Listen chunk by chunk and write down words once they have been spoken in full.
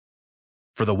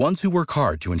For the ones who work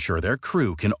hard to ensure their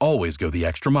crew can always go the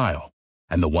extra mile,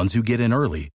 and the ones who get in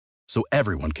early so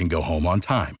everyone can go home on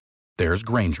time, there's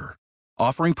Grainger,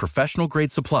 offering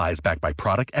professional-grade supplies backed by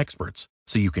product experts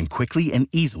so you can quickly and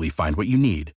easily find what you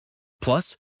need.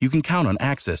 Plus, you can count on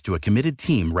access to a committed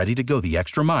team ready to go the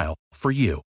extra mile for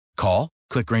you. Call,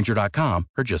 click Grainger.com,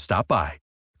 or just stop by.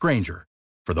 Grainger,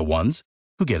 for the ones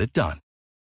who get it done.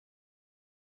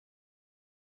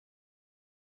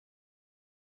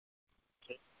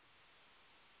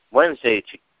 Wednesday,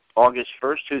 August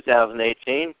 1st,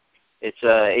 2018. It's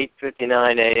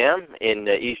 8:59 a.m. in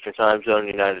the Eastern Time Zone,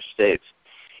 United States.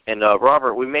 And,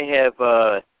 Robert, we may have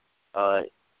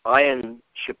Ian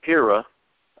Shapira.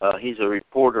 He's a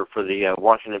reporter for the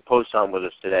Washington Post on with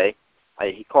us today.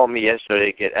 He called me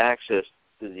yesterday to get access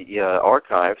to the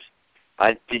archives.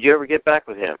 Did you ever get back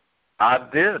with him? I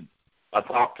did. I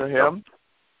talked to him,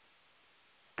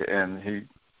 and he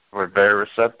was very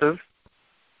receptive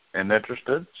and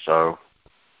interested. So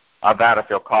I doubt if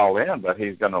he'll call in, but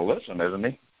he's going to listen, isn't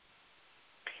he?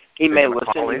 He may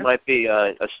listen. He might be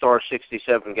a star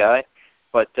 67 guy,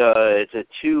 but it's a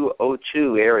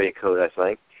 202 area code, I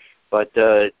think. But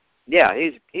yeah,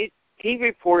 he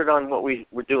reported on what we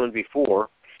were doing before,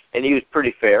 and he was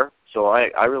pretty fair. So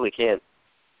I really can't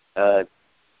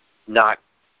not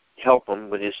help him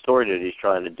with his story that he's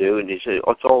trying to do. And he said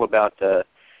it's all about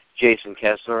Jason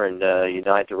Kessler and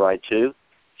Unite the Right 2.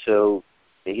 So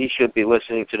he should be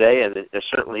listening today, and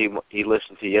certainly he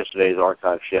listened to yesterday's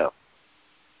archive show.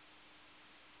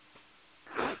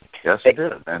 Yes, he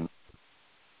did, and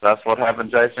that's what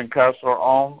having Jason Kessler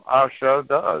on our show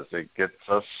does. It gets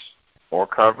us more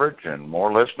coverage and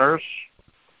more listeners,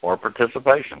 more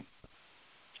participation.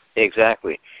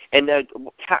 Exactly. And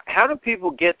how do people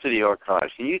get to the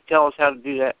archives? Can you tell us how to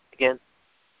do that again?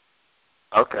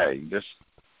 Okay,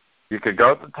 you could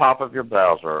go to the top of your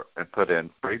browser and put in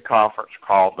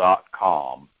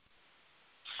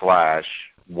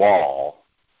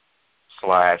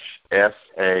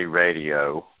freeconferencecall.com/wall/SA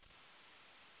radio,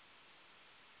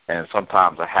 and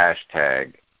sometimes a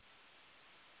hashtag.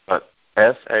 But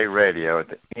SA radio at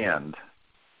the end,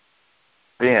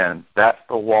 then that's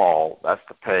the wall, that's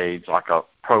the page, like a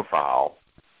profile.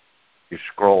 You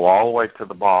scroll all the way to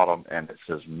the bottom, and it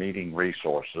says Meeting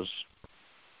Resources.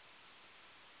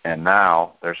 And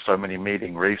now there's so many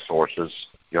meeting resources,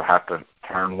 you'll have to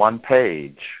turn one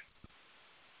page,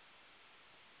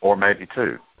 or maybe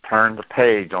two. Turn the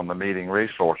page on the meeting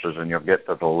resources, and you'll get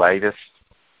to the latest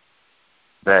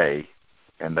day,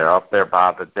 and they're up there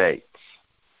by the dates.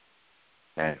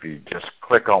 And if you just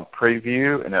click on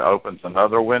Preview, and it opens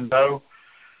another window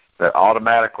that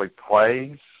automatically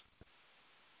plays.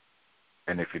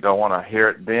 And if you don't want to hear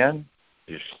it then,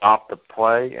 you stop the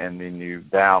play, and then you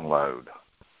download.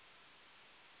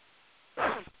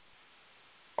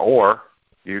 Or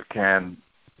you can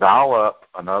dial up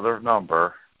another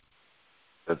number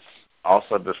that's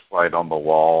also displayed on the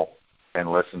wall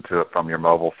and listen to it from your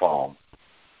mobile phone.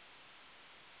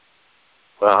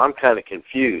 Well, I'm kind of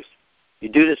confused. You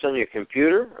do this on your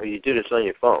computer, or you do this on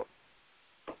your phone?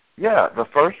 Yeah, the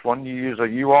first one, you use a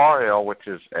URL, which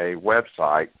is a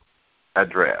website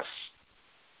address,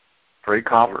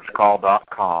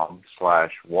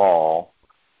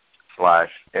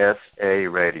 freeconferencecall.com/wall/SA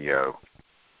radio.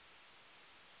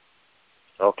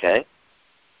 Okay.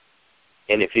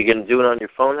 And if you're going to do it on your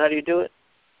phone, how do you do it?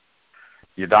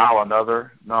 You dial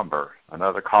another number,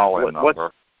 another call-in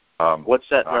number. What's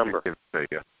that I number? can give it to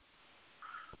you.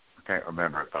 I can't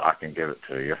remember it, but I can give it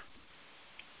to you.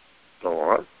 Go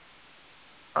on.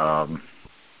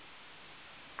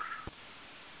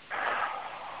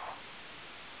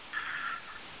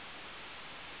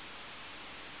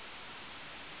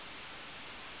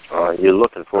 You're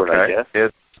looking for it, I guess.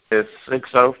 It's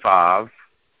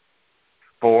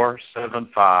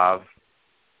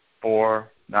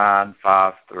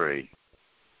 605-475-4953.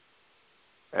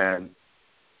 And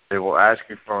it will ask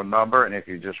you for a number, and if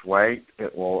you just wait,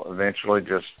 it will eventually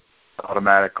just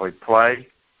automatically play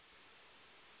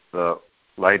the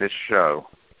latest show.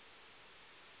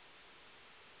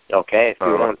 Okay. If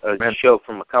you want a show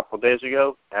from a couple of days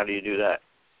ago, how do you do that?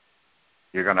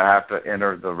 You're going to have to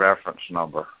enter the reference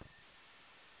number.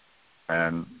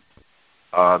 And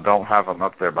don't have them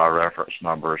up there by reference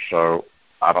number, so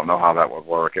I don't know how that would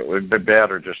work. It would be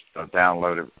better just to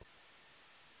download it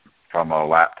from a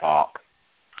laptop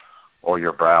or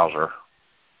your browser.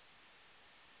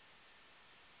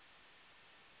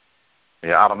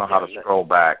 Yeah, I don't know how to scroll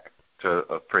back to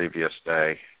a previous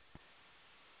day.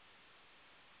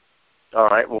 All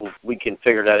right. Well, we can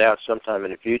figure that out sometime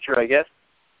in the future, I guess.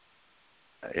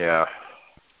 Yeah.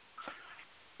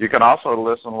 You can also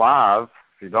listen live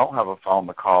you don't have a phone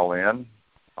to call in,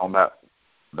 on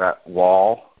that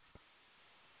wall,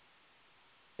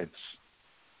 it's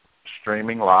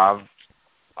streaming live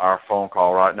our phone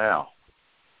call right now.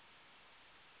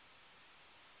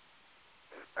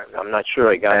 I'm not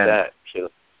sure I got that. So.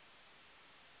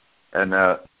 And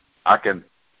I can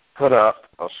put up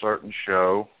a certain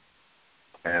show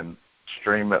and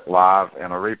stream it live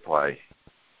in a replay.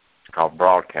 It's called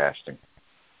broadcasting.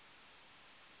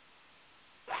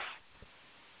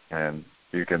 And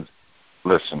you can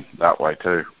listen that way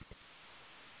too.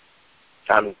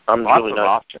 I'm really not.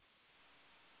 Options.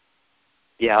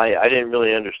 Yeah, I didn't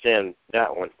really understand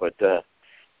that one, but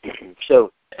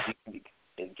so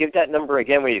give that number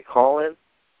again when you call in.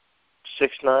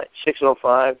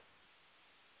 605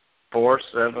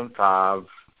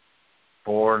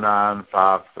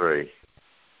 475-4953.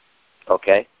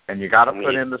 Okay. And you got to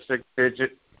put in the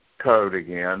 6-digit code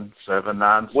again,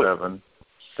 797-634.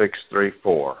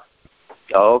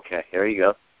 Oh, okay. There you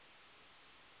go.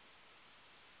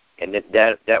 And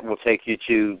that will take you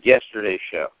to yesterday's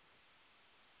show.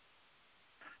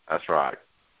 That's right.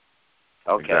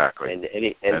 Okay. Exactly.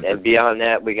 And beyond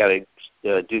that, we got to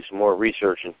do some more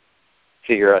research and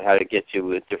figure out how to get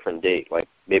to a different date, like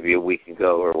maybe a week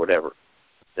ago or whatever.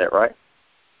 Is that right?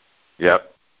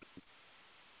 Yep.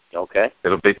 Okay.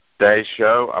 It'll be today's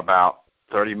show about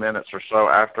 30 minutes or so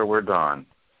after we're done.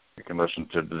 You can listen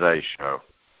to today's show.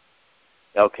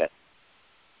 Okay.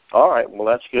 All right. Well,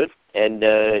 that's good. And,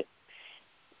 I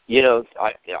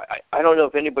don't know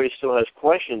if anybody still has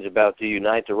questions about the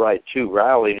Unite the Right 2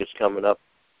 rally that's coming up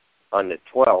on the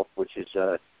 12th, which is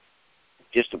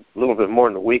just a little bit more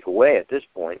than a week away at this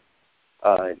point.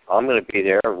 I'm going to be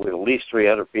there with at least 3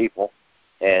 other people,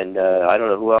 and I don't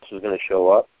know who else is going to show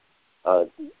up.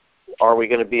 Are we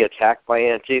going to be attacked by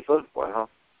Antifa? Well,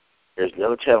 there's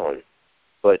no telling.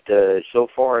 But so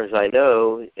far as I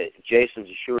know, Jason's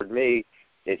assured me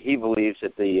that he believes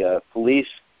that the police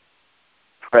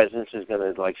presence is going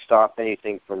to stop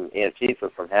anything from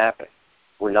Antifa from happening.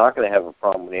 We're not going to have a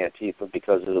problem with Antifa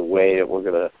because of the way that we're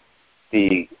going to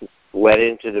be wet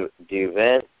into the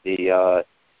event.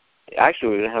 Actually,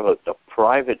 we're going to have a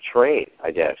private train,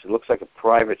 I guess. It looks like a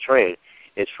private train.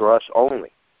 It's for us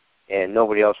only, and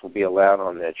nobody else will be allowed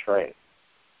on that train.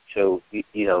 So,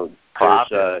 there's...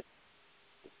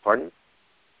 Pardon?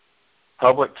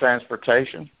 Public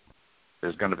transportation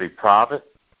is going to be private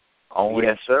only?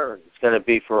 Yes, sir. It's going to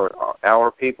be for our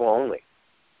people only.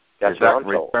 That's what I'm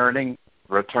told.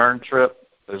 Return trip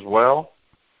as well?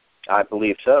 I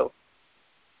believe so.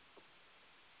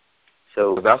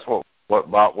 So that's what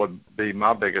would be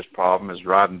my biggest problem is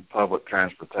riding public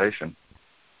transportation.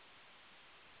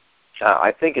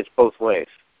 I think it's both ways.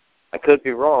 I could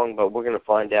be wrong, but we're going to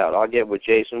find out. I'll get with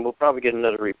Jason. We'll probably get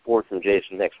another report from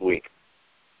Jason next week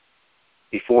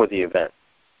before the event.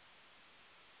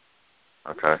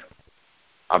 Okay.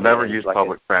 I've never used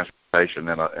public transportation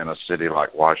in a city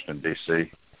like Washington,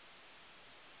 D.C.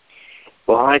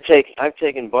 Well, I've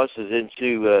taken buses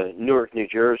into Newark, New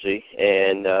Jersey,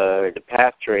 and the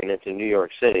PATH train into New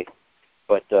York City,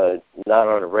 but not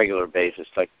on a regular basis,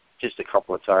 like just a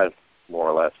couple of times, more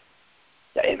or less.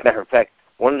 As a matter of fact,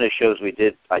 one of the shows we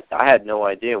did, I had no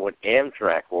idea what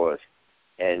Amtrak was,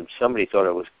 and somebody thought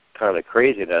it was kind of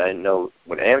crazy that I didn't know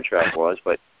what Amtrak was,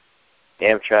 but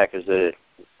Amtrak is a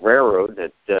railroad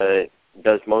that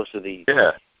does most of the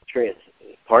trains.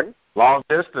 Pardon? Long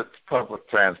distance public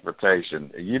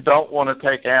transportation. You don't want to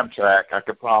take Amtrak, I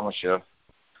can promise you.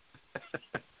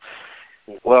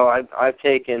 Well, I've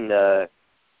taken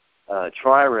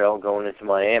Tri-Rail going into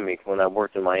Miami. When I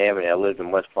worked in Miami, I lived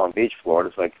in West Palm Beach, Florida.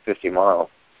 It's like 50 miles.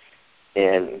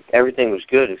 And everything was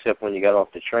good except when you got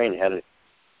off the train, you had to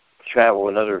travel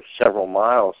another several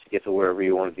miles to get to wherever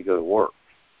you wanted to go to work.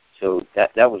 So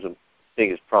that was the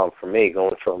biggest problem for me,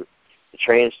 going from the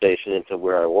train station into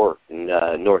where I worked in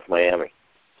North Miami.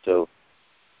 So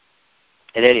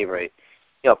at any rate,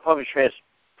 public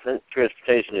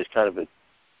transportation is kind of a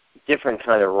different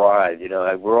kind of ride.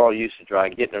 We're all used to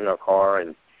getting in our car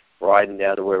and riding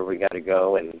down to wherever we got to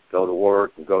go and go to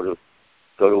work and go to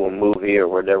a movie or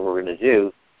whatever we're going to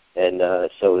do. And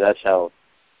so that's how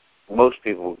most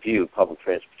people view public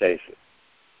transportation.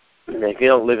 And if you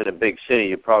don't live in a big city,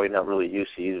 you're probably not really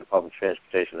used to using public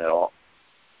transportation at all.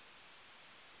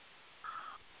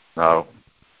 No,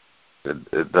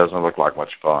 it doesn't look like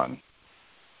much fun.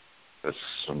 It's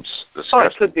some disgusting.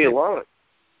 It could be a lot of.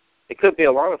 It could be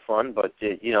a lot of fun, but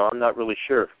I'm not really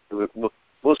sure.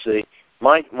 We'll see.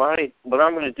 What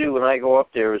I'm going to do when I go up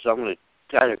there is I'm going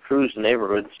to kind of cruise the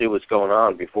neighborhood and see what's going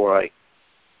on before I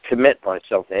commit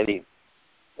myself to any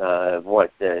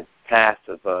the path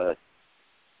of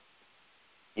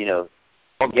Well,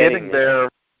 getting there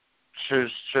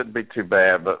shouldn't be too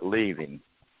bad, but leaving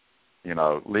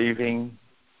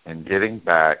and getting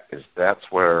back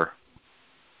that's where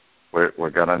we're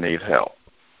going to need help.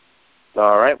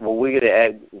 All right. Well, we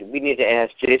need to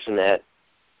ask Jason that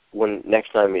when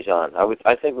next time he's on.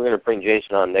 I think we're going to bring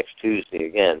Jason on next Tuesday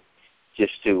again,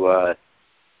 just to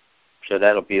so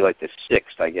that'll be like the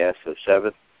 6th, I guess, or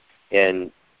 7th,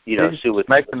 and see what's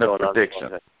making the going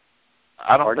prediction. on.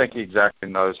 I don't think he exactly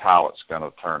knows how it's going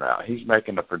to turn out. He's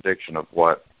making a prediction of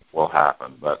what will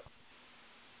happen, but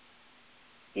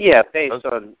yeah, based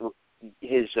on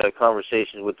his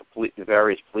conversations with the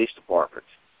various police departments.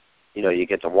 You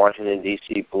get the Washington,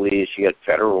 D.C. police, you got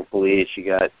federal police, you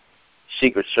got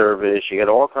Secret Service, you got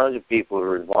all kinds of people who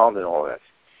are involved in all this.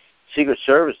 Secret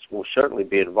Service will certainly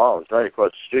be involved. It's right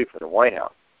across the street from the White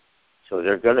House. So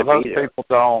they're going to be there. Those people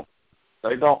don't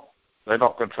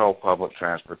control public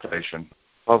transportation.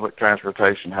 Public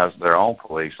transportation has their own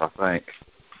police, I think.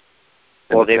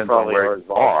 Well, they probably are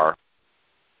involved.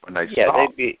 When they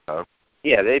stop.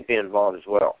 They'd be involved as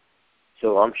well.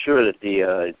 So I'm sure that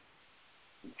the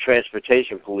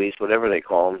transportation police, whatever they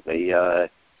call them,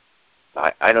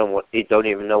 I don't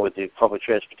even know what the public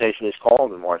transportation is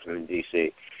called in Washington,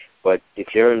 D.C. But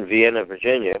if you're in Vienna,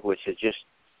 Virginia, which is just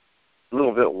a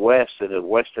little bit west of the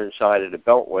western side of the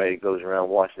Beltway, it goes around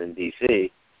Washington,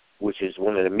 D.C., which is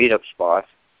one of the meetup spots.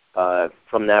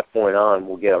 From that point on,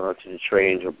 we'll get onto the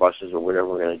trains or buses or whatever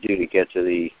we're going to do to get to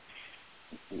the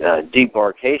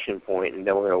debarkation point, and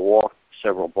then we're going to walk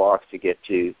several blocks to get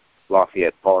to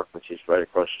Lafayette Park, which is right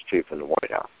across the street from the White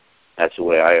House. That's the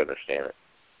way I understand it.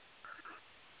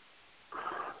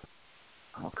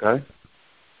 Okay.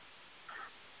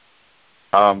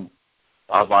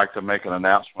 I'd like to make an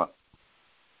announcement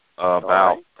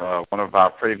about one of our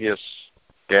previous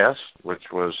guests,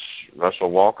 which was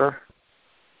Russell Walker.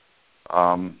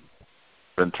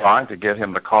 Been trying to get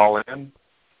him to call in,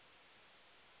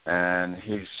 and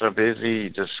he's so busy he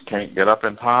just can't get up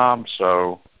in time,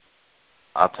 so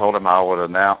I told him I would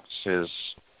announce his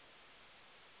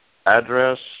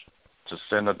address to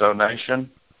send a donation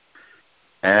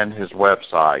and his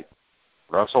website.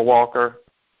 Russell Walker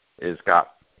has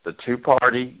got the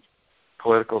two-party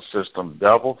political system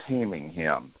double-teaming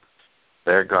him.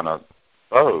 They're going to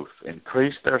both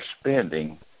increase their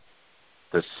spending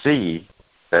to see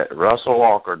that Russell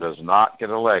Walker does not get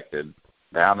elected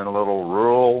down in a little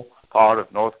rural part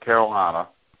of North Carolina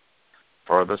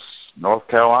for the North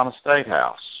Carolina State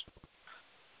House.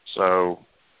 So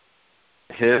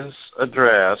his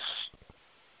address,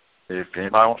 if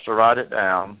anybody wants to write it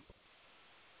down,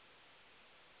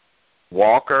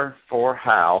 Walker for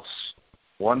House,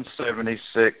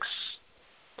 176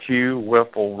 Q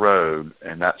Whipple Road,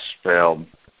 and that's spelled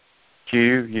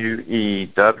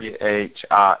Quewhiffle,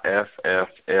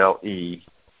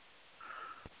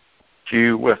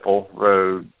 Q Whipple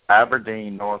Road,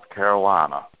 Aberdeen, North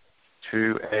Carolina,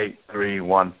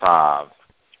 28315.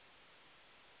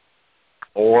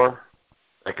 Or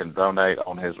they can donate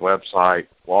on his website,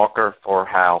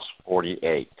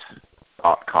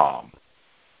 walkerforhouse48.com.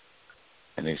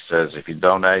 And he says if you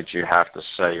donate, you have to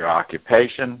say your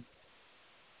occupation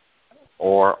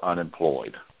or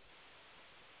unemployed.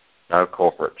 No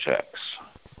corporate checks.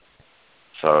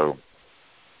 So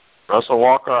Russell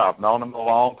Walker, I've known him a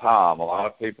long time. A lot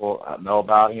of people know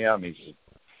about him. He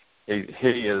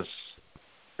is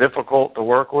difficult to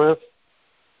work with,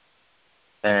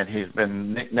 and he's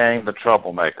been nicknamed the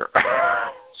troublemaker.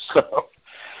 So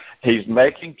he's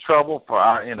making trouble for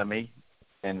our enemy,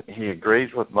 and he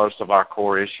agrees with most of our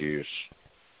core issues.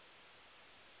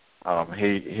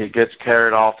 He gets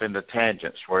carried off into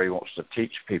tangents where he wants to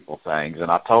teach people things, and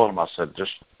I told him, I said,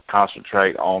 just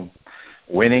concentrate on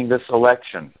winning this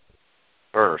election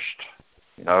first,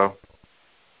 So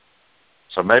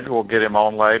maybe we'll get him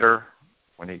on later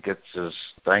when he gets his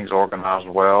things organized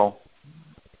well.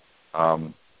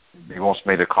 He wants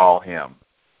me to call him.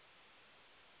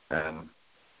 And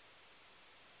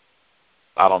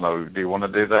I don't know, do you want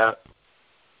to do that?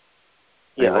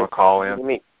 Yeah. You want to call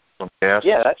in?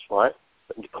 Yeah, that's fine.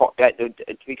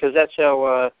 Because that's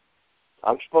how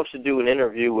I'm supposed to do an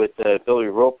interview with Billy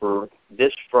Roper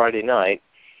this Friday night,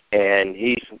 and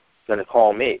he's going to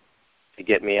call me to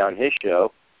get me on his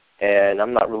show. And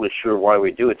I'm not really sure why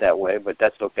we do it that way, but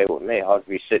that's okay with me. I'll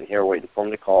be sitting here waiting for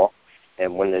him to call,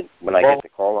 and when I get the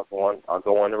call, I'll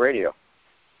go on the radio.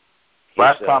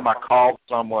 Last time I called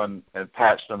someone and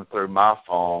patched them through my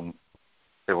phone,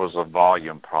 it was a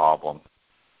volume problem.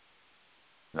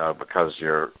 Because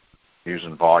you're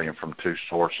using volume from two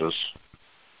sources.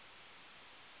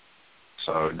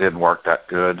 So it didn't work that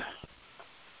good.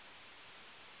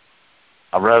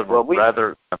 I'd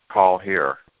rather call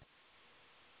here.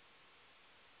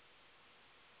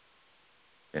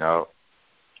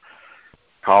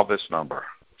 Call this number,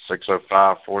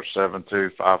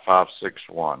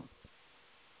 605-472-5561.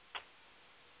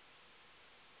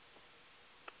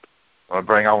 Want to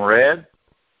bring on Red?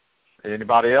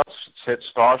 Anybody else? Hit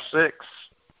 *6.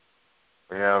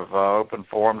 We have open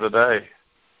forum today.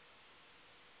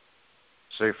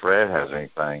 See if Red has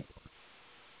anything.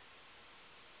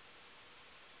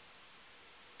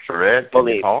 So Red, can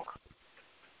you talk?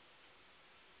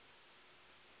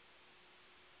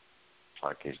 Looks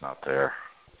like he's not there.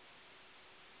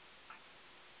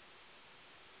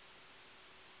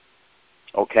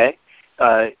 Okay.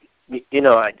 Like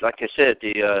I said,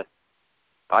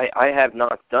 I have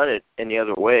not done it any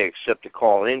other way except to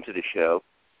call into the show,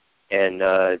 and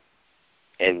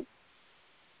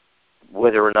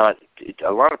whether or not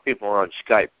a lot of people are on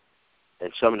Skype,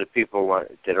 and some of the people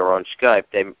that are on Skype,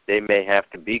 they may have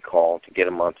to be called to get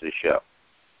them onto the show,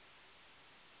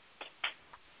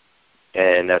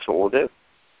 and that's what we'll do.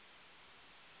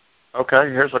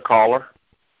 Okay, here's a caller.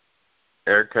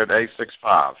 Area code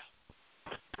 865.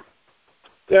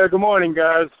 Yeah, good morning,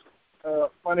 guys.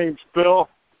 My name's Bill,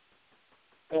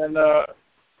 and I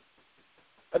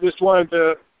just wanted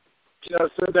to,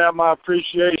 send out my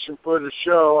appreciation for the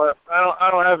show. I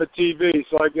don't have a TV,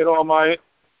 so I get all my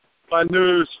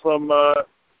news from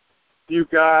you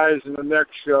guys in the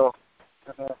next show.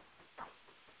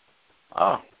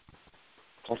 Well,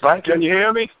 thank you. Can you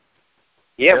hear me?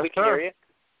 Yeah, yes, we can sir. hear you.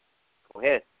 Go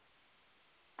ahead.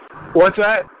 What's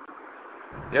that?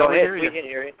 Yeah, Go ahead. we We can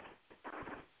hear you.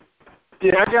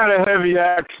 Yeah, I got a heavy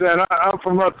accent. I'm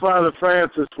from up Father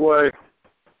Francis way.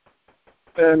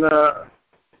 And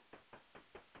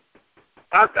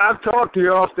I've talked to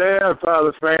you off the air,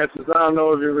 Father Francis. I don't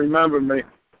know if you remember me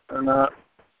or not.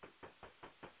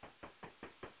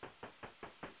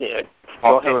 Yeah.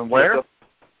 Talk to him where?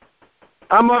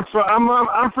 I'm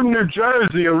from New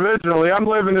Jersey originally. I'm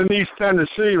living in East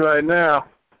Tennessee right now.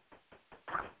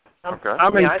 Okay.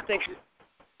 I think.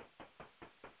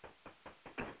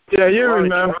 Yeah, you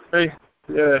remember me.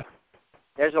 Yeah.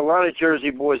 There's a lot of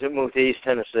Jersey boys that moved to East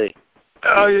Tennessee.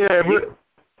 Oh yeah,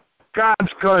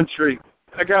 God's country.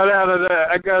 I got out of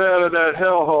that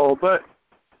hellhole. But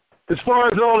as far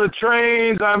as all the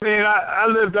trains, I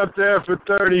lived up there for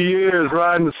 30 years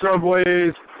riding the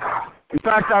subways. In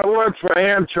fact, I worked for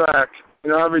Amtrak.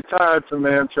 I retired from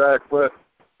Amtrak, but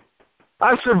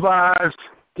I survived.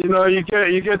 You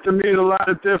get to meet a lot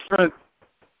of different.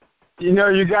 You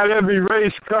got every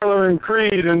race, color, and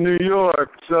creed in New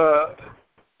York. So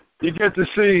you get to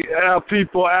see how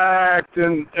people act,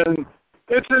 and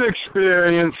it's an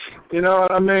experience. You know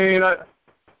what I mean?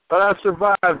 But I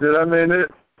survived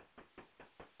it.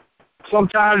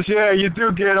 Sometimes, you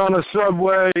do get on a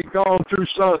subway going through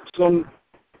some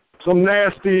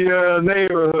nasty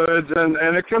neighborhoods, and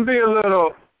it can be a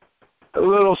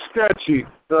little sketchy.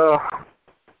 So.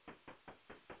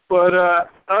 But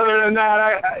other than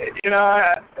that,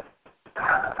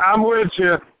 I'm with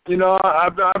you.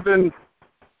 I've been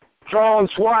drawing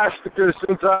swastikas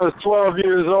since I was 12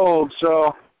 years old,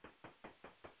 so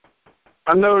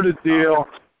I know the deal.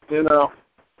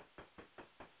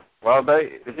 Well,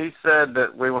 he said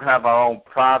that we would have our own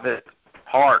private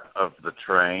part of the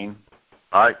train,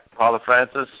 right, Father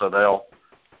Francis? So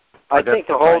I think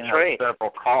the whole train.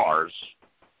 Several cars.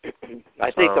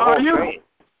 I think the whole train.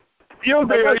 You'll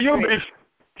be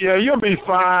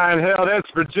fine. Hell, that's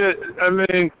legit.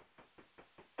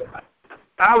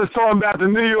 I was talking about the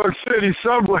New York City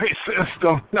subway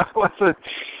system.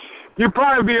 You'll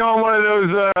probably be on one of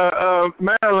those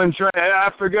Maryland trains.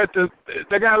 I forget they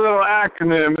got a little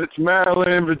acronym. It's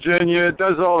Maryland, Virginia. It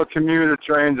does all the commuter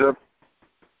trains up.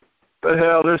 But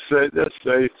hell, they're safe.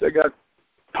 They got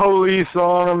police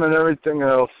on them and everything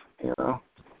else.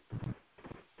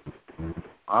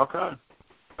 Okay.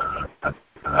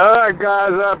 All right,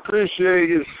 guys, I appreciate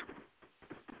you.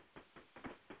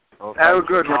 Well, have a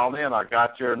good one. Call in. I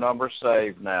got your number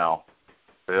saved now,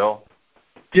 Bill.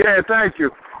 Yeah, thank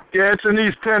you. Yeah, it's an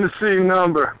East Tennessee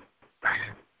number.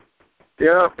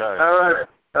 Yep. Okay. All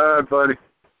right, buddy.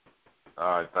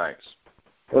 All right, thanks.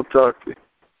 We'll talk to you.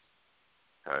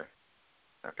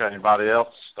 Okay, anybody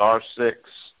else? *6.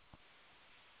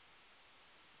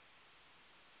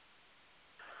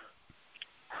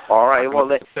 All right. Well,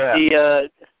 the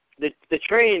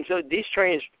trains. These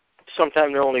trains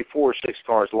sometimes they're only 4 or 6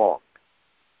 cars long.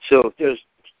 So if there's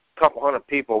a couple hundred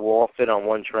people, will all fit on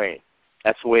one train.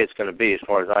 That's the way it's going to be, as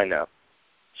far as I know.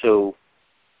 So,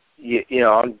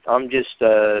 I'm just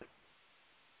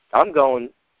I'm going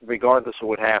regardless of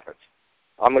what happens.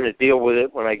 I'm going to deal with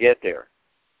it when I get there.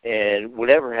 And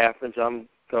whatever happens, I'm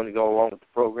going to go along with the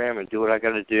program and do what I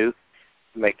got to do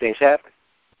to make things happen.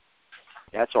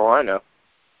 That's all I know.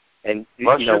 And,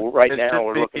 right now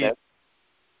we're looking at...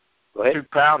 Go ahead. Too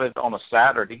crowded on a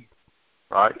Saturday,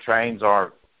 right?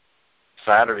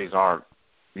 Saturdays aren't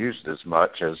used as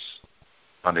much as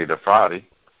Monday to Friday.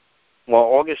 Well,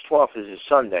 August 12th is a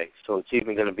Sunday, so it's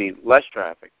even going to be less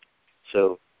traffic.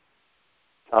 So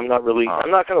I'm not going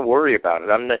to worry about it.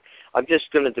 I'm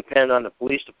just going to depend on the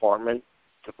police department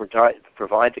to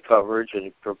provide the coverage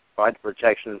and provide the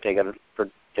protection that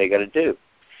they got to do.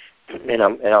 And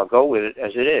I'll go with it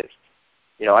as it is.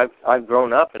 I've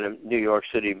grown up in the New York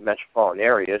City metropolitan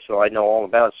area, so I know all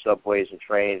about subways and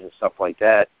trains and stuff like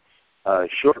that.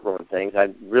 Short run things. I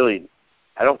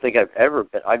don't think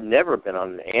I've never been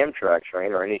on an Amtrak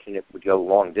train or anything that would go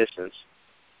long distance.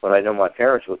 But I know my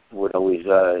parents would always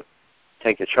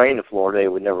take the train to Florida. They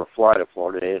would never fly to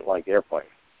Florida. They didn't like airplanes.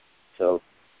 So,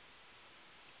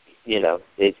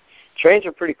 trains are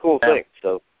a pretty cool thing.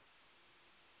 So,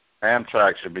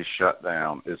 Amtrak should be shut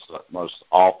down. It's the most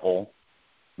awful,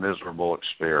 miserable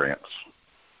experience.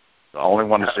 The only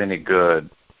one that's any good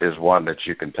is one that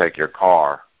you can take your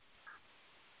car,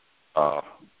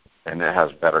 and it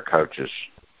has better coaches.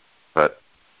 But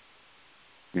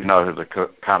you know who the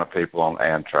kind of people on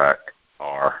Amtrak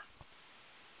are.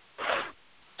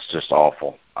 It's just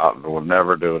awful. I will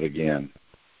never do it again,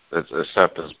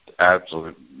 except as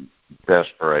absolute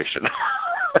desperation.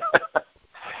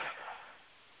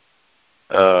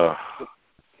 Well,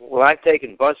 I've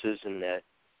taken buses, and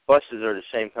buses are the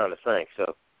same kind of thing.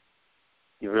 So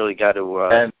you really got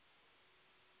to.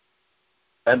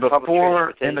 And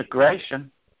before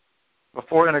integration,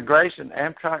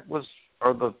 Amtrak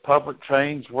the public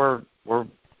trains were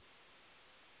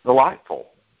delightful.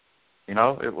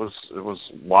 It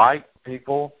was white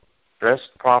people dressed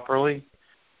properly,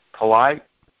 polite,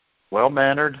 well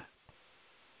mannered,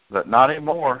 but not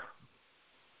anymore.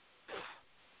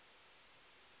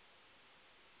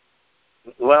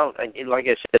 Well, like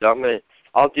I said,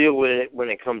 I'll deal with it when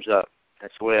it comes up.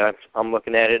 That's the way I'm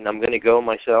looking at it, and I'm going to go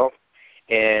myself.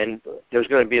 And there's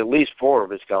going to be at least 4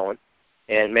 of us going,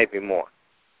 and maybe more.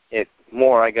 If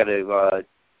more, I got to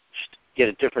get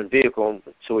a different vehicle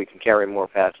so we can carry more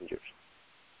passengers.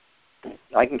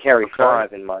 I can carry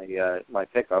 5 in my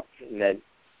pickup, and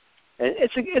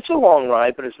it's a long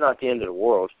ride, but it's not the end of the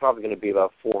world. It's probably going to be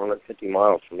about 450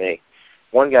 miles for me.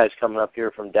 One guy's coming up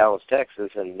here from Dallas, Texas,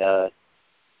 and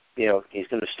he's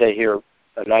going to stay here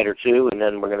a night or 2, and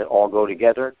then we're going to all go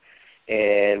together,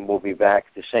 and we'll be back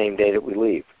the same day that we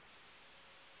leave.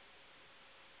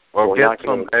 Well, get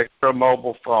some extra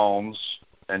mobile phones,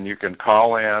 and you can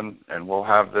call in, and we'll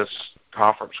have this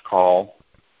conference call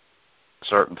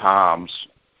certain times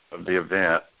of the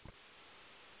event.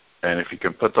 And if you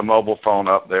can put the mobile phone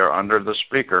up there under the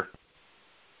speaker,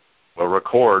 we'll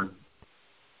record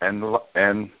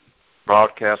and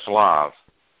broadcast live.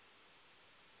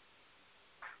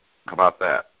 How about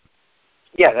that?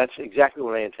 Yeah, that's exactly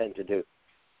what I intend to do.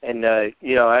 And I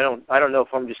don't know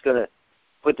if I'm just going to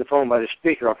put the phone by the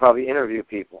speaker. I'll probably interview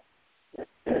people.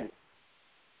 And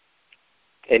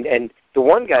the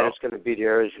one guy that's going to be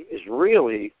there is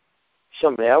really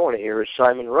somebody I want to hear is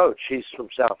Simon Roach. He's from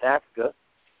South Africa,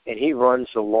 and he runs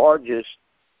the largest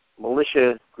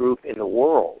militia group in the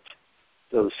world.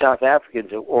 So the South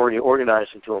Africans have already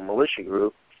organized into a militia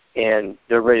group, and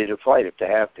they're ready to fight if they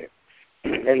have to.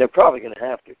 And they're probably going to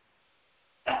have to.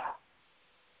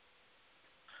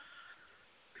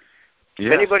 Yes.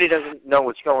 If anybody doesn't know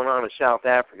what's going on in South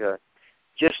Africa,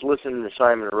 just listening to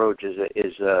Simon Roach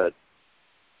is a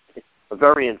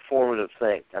very informative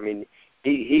thing. I mean,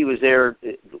 he was there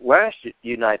last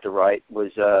Unite the Right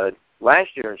was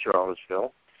last year in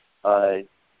Charlottesville,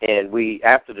 and we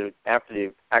after the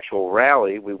actual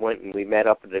rally, we went and we met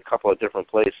up at a couple of different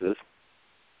places.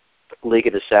 League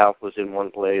of the South was in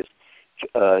one place.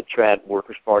 Trad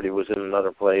Workers' Party was in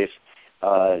another place.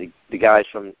 The guys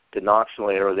from the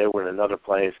Noxolator, they were in another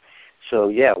place. So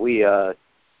yeah, we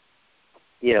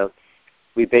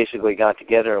basically got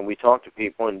together and we talked to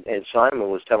people. And Simon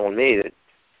was telling me that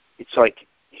it's like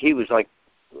he was like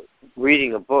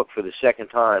reading a book for the second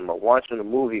time or watching a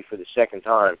movie for the second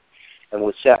time. And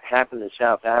what happened in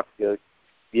South Africa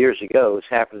years ago is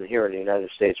happening here in the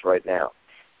United States right now.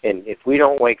 And if we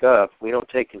don't wake up, we don't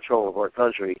take control of our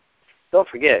country, don't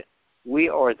forget, we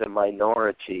are the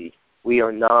minority. We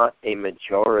are not a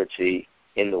majority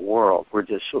in the world. We're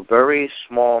just a very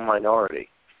small minority.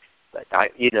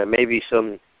 Maybe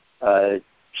some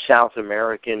South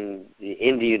American, the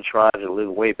Indian tribes that live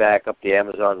way back up the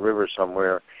Amazon River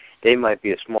somewhere, they might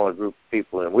be a smaller group of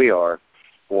people than we are.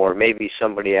 or maybe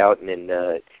somebody out in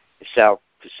the South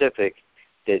Pacific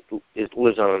that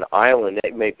lives on an island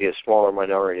that may be a smaller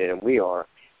minority than we are.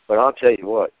 But I'll tell you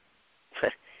what,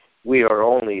 we are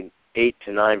only 8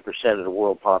 to 9% of the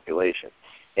world population,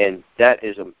 and that's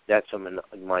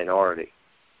a minority.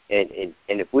 And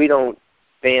if we don't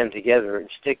band together and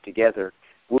stick together,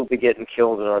 we'll be getting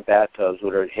killed in our bathtubs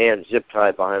with our hands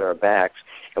zip-tied behind our backs,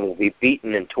 and we'll be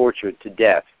beaten and tortured to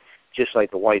death, just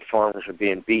like the white farmers are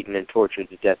being beaten and tortured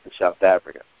to death in South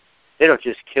Africa. They don't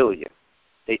just kill you.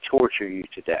 They torture you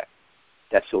to death.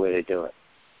 That's the way they do it.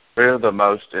 We're the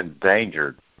most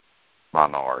endangered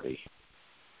minority.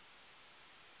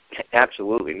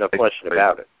 Absolutely, no question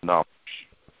about it. No,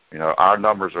 our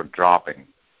numbers are dropping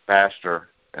faster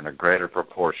in a greater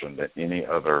proportion than any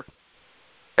other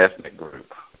ethnic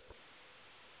group.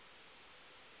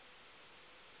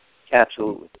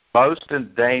 Absolutely. Most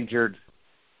endangered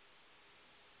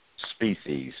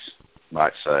species,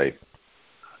 might say.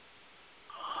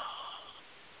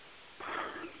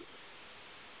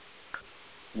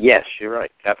 Yes, you're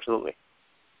right. Absolutely.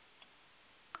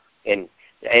 And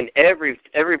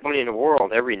everybody in the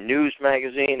world, every news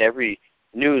magazine, every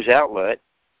news outlet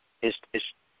is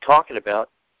talking about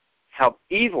how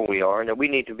evil we are and that we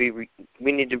need to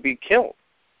be killed.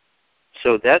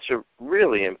 So that's a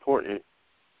really important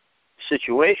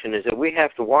situation, is that we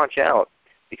have to watch out,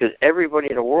 because everybody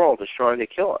in the world is trying to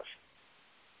kill us.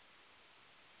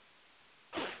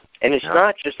 And it's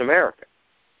not just America.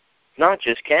 It's not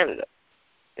just Canada.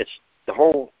 It's the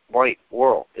whole white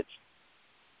world. It's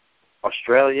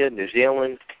Australia, New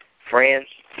Zealand, France,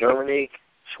 Germany,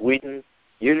 Sweden,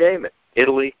 you name it,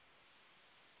 Italy.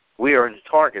 We are the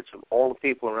targets of all the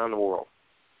people around the world.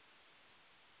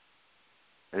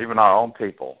 Even our own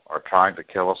people are trying to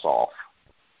kill us off.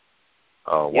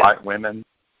 White women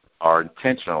are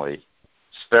intentionally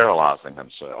sterilizing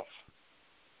themselves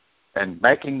and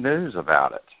making news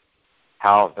about it,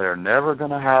 how they're never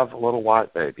going to have a little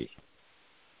white baby.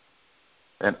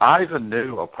 And I even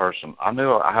knew a person, I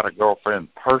had a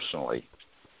girlfriend personally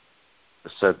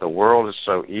that said the world is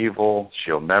so evil,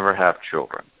 she'll never have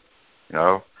children.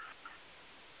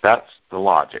 That's the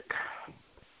logic.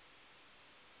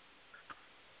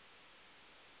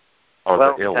 Or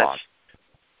the illogic.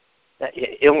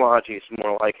 Illogic is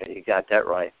more like it. You got that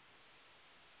right.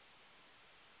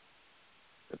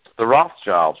 It's the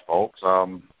Rothschilds, folks.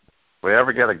 If we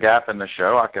ever get a gap in the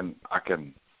show, I can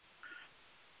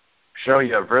show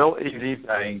you a real easy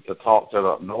thing to talk to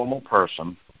the normal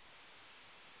person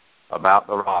about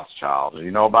the Rothschilds. Do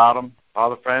you know about them,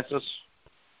 Father Francis?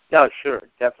 No, sure,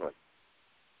 definitely.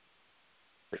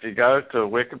 If you go to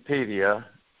Wikipedia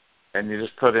and you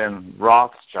just put in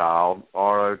Rothschild,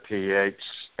 Rothschild,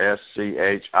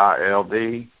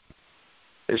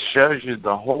 it shows you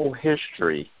the whole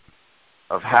history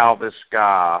of how this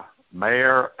guy,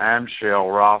 Mayer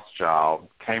Amschel Rothschild,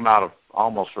 came out of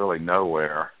almost really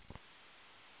nowhere.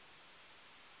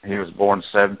 He was born in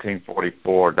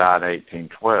 1744, died in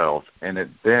 1812, and it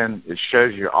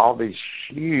shows you all these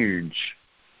huge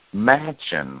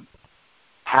mansion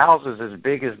houses as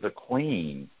big as the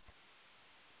Queen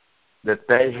that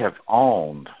they have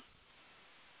owned,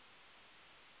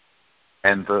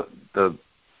 and the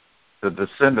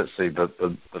descendancy,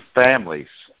 the families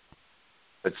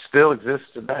that still exist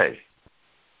today.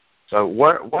 So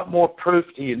what more proof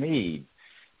do you need?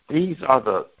 These are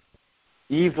the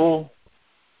evil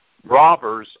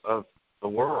robbers of the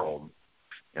world,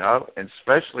 and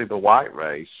especially the white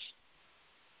race,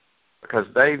 because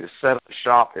they set up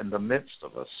shop in the midst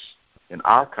of us in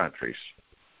our countries.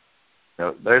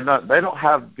 They don't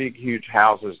have big, huge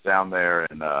houses down there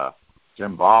in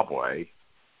Zimbabwe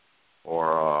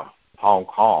or Hong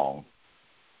Kong,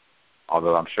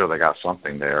 although I'm sure they got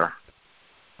something there.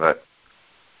 But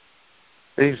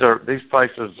these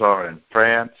places are in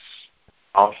France,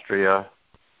 Austria,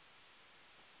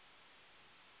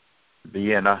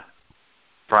 Vienna,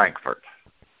 Frankfurt.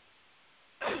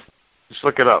 Just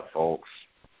look it up, folks.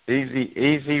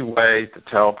 Easy way to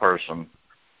tell a person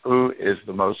who is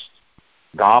the most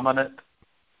dominant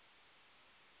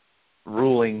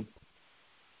ruling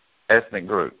ethnic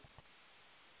group.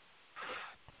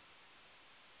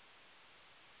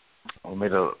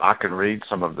 I can read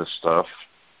some of this stuff.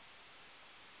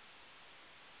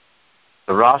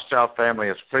 The Rothschild family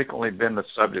has frequently been the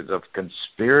subject of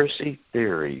conspiracy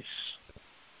theories,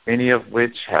 many of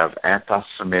which have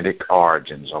anti-Semitic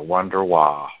origins. I wonder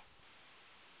why.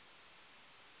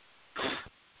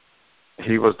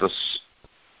 He was the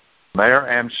Mayer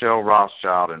Amschel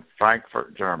Rothschild in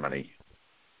Frankfurt, Germany,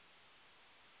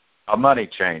 a money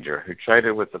changer who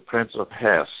traded with the Prince of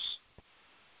Hesse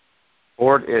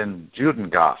Born in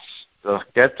Judengasse, the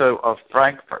ghetto of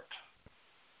Frankfurt.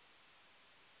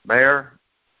 Mayer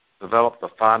developed a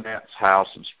finance house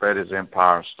and spread his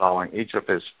empire, installing each of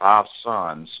his 5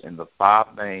 sons in the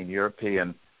 5 main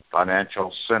European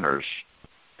financial centers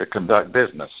to conduct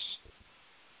business.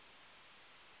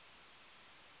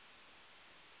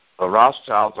 The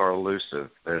Rothschilds are elusive.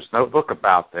 There's no book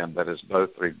about them that is both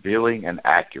revealing and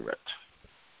accurate.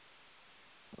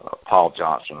 Paul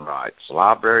Johnson writes,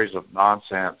 libraries of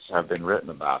nonsense have been written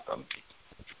about them.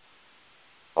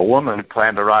 A woman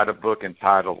planned to write a book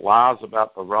entitled Lies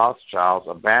About the Rothschilds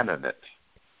abandoned it.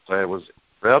 So it was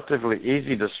relatively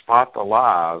easy to spot the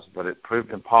lies, but it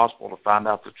proved impossible to find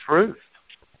out the truth.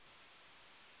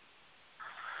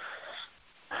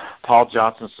 Paul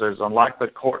Johnson says, unlike the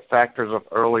court factors of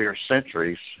earlier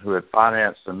centuries who had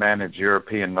financed and managed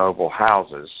European noble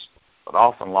houses, but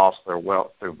often lost their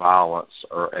wealth through violence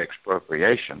or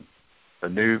expropriation, the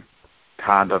new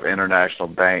kind of international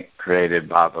bank created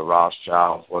by the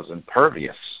Rothschilds was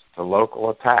impervious to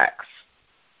local attacks.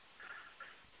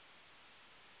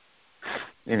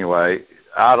 Anyway,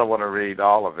 I don't want to read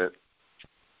all of it.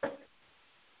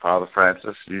 Father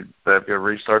Francis, have you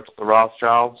researched the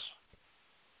Rothschilds?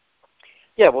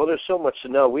 Yeah, well, there's so much to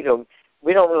know. We don't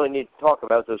really need to talk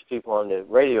about those people on the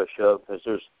radio show because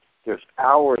there's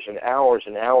hours and hours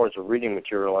and hours of reading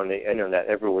material on the internet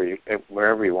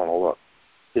wherever you want to look.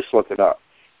 Just look it up.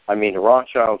 I mean, the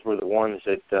Rothschilds were the ones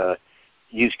that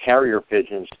used carrier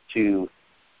pigeons to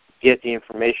get the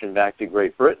information back to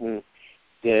Great Britain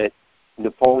that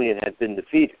Napoleon had been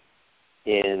defeated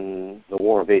in the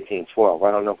War of 1812.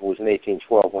 I don't know if it was in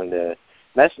 1812 when the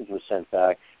message was sent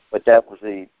back, but that was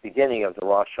the beginning of the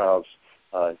Rothschilds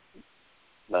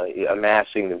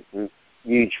amassing the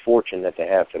huge fortune that they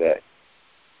have today.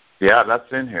 Yeah, that's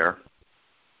in here.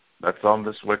 That's on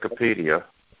this Wikipedia,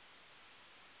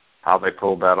 how they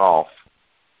pulled that off,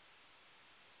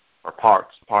 or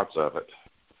parts of it.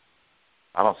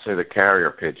 I don't see the carrier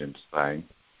pigeons thing,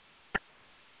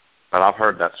 but I've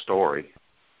heard that story.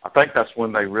 I think that's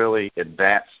when they really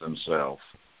advanced themselves,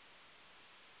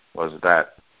 was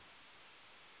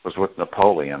with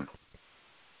Napoleon.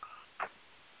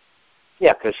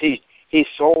 Yeah, because he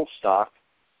sold stock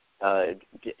so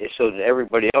that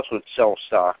everybody else would sell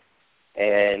stock,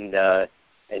 and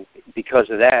because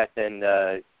of that, then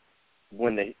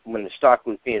when the stock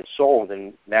was being sold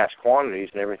in mass quantities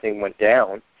and everything went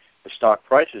down, the stock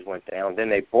prices went down. Then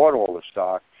they bought all the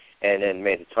stock and then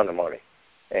made a ton of money,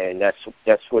 and that's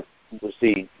what was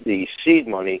the seed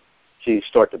money to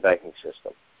start the banking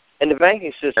system. And the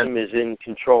banking system is in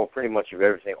control pretty much of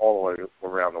everything all the way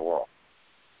around the world.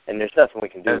 And there's nothing we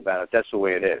can do about it. That's the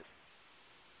way it is.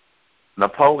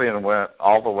 Napoleon went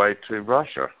all the way to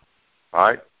Russia,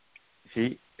 right?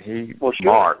 He marched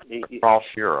across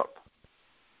Europe.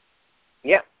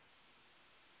 Yeah.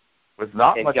 With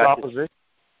not much opposition.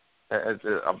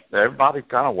 Everybody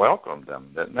kind of welcomed him,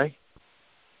 didn't they?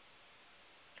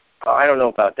 I don't know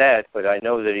about that, but I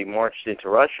know that he marched into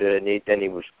Russia, and then he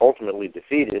was ultimately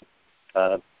defeated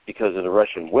because of the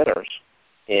Russian winners,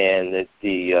 and that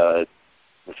the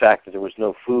fact that there was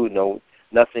no food,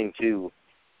 nothing to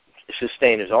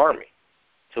sustain his army,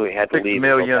 so he had to leave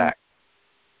and go back.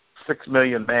 6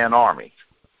 million man army,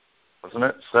 wasn't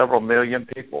it? Several million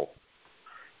people.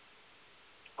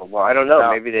 Well, I don't know.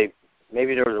 Maybe they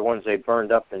were the ones they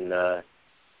burned up in the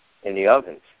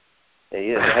ovens. They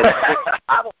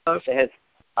had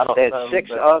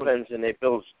 6 ovens, and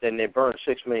they burned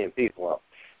 6 million people up.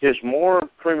 There's more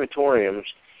crematoriums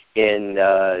in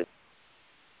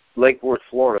Lake Worth,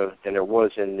 Florida, than there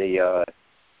was in the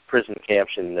prison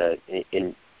camps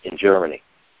in Germany.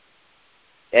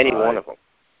 Any one of them,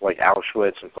 like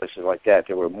Auschwitz and places like that.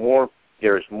 There's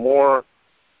more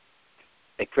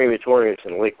crematoriums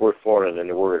in Lake Worth, Florida, than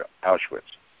there were at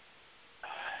Auschwitz.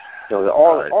 So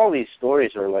all these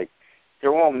stories are like,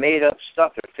 they're all made up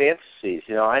stuff. They're fantasies.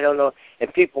 I don't know.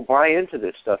 And people buy into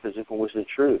this stuff as if it was the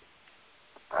truth.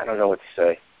 I don't know what to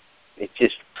say. It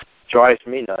just drives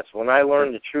me nuts. When I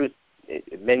learned the truth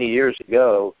many years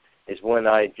ago is when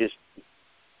I just,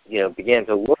 began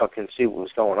to look and see what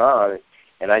was going on,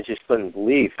 and I just couldn't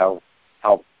believe how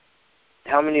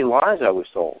many lies I was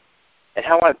told and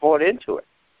how I bought into it.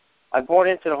 I bought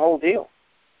into the whole deal.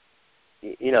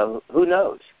 Who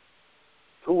knows?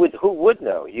 Who would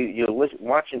know? You're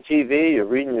watching TV, you're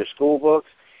reading your school books,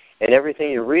 and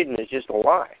everything you're reading is just a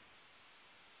lie.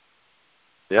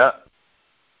 Yeah.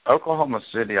 Oklahoma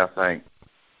City, I think,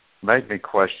 made me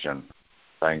question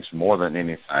things more than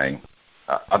anything.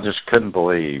 I just couldn't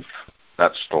believe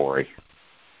that story.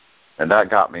 And that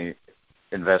got me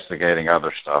investigating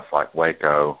other stuff like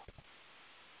Waco,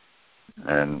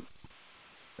 And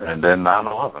then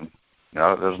 9/11.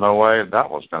 There's no way that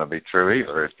was going to be true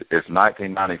either. If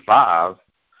 1995,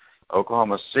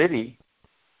 Oklahoma City,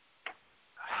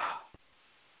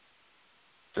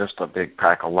 just a big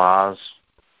pack of lies.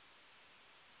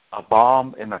 A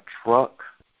bomb in a truck.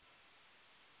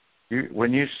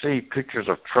 When you see pictures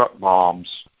of truck bombs,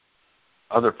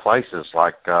 other places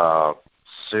like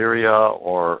Syria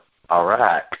or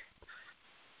Iraq,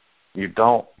 you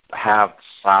don't have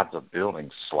sides of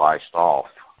buildings sliced off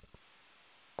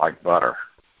like butter.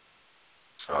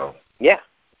 So yeah,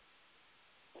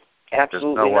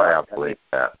 absolutely. There's no way I believe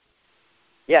that.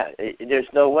 Yeah, there's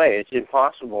no way. It's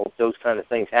impossible if those kind of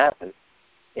things happen.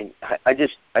 And I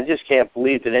just can't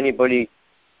believe that anybody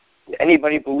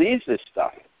believes this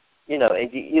stuff. And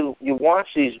you watch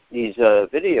these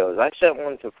videos. I sent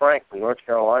one to Frank from North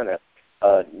Carolina,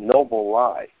 Noble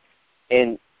Live,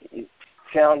 and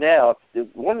found out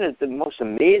that one of the most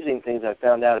amazing things I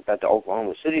found out about the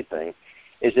Oklahoma City thing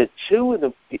is that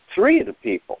three of the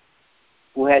people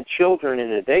who had children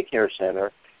in a daycare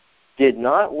center did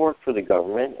not work for the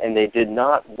government, and they did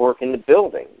not work in the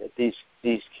building that these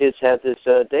kids had this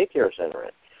daycare center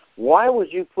in. Why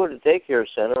would you put a daycare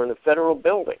center in a federal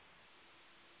building?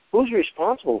 Who's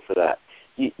responsible for that?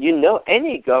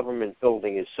 Any government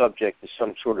building is subject to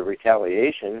some sort of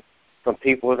retaliation from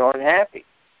people that aren't happy.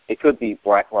 It could be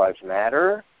Black Lives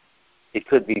Matter. It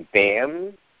could be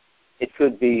BAM. It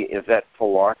could be Yvette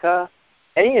Polarka.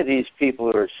 Any of these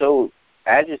people who are so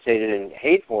agitated and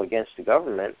hateful against the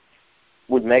government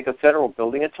would make a federal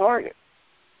building a target.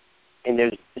 And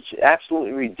it's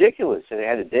absolutely ridiculous that they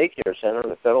had a daycare center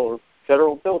in a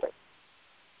federal building.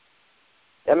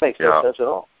 That makes no sense at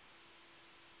all.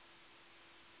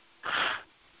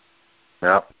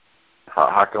 Yep.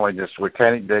 How can we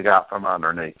can't dig out from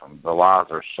underneath them? The lies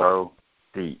are so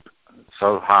deep,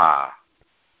 so high.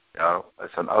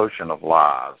 It's an ocean of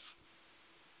lies,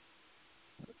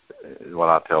 is what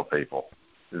I tell people.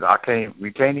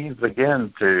 We can't even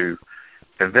begin to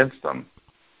convince them.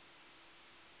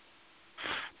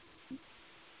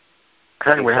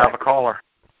 Okay, we have a caller.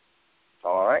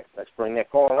 All right, let's bring that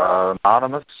caller on.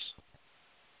 Anonymous.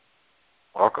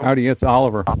 Welcome. Howdy, it's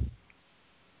Oliver.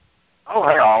 Oh,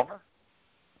 hey, Oliver.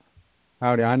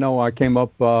 Howdy, I know I came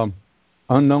up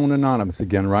unknown anonymous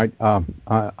again, right?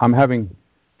 I'm having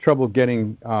trouble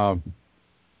getting a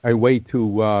way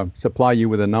to supply you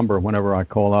with a number whenever I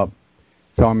call up.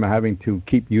 So I'm having to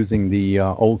keep using the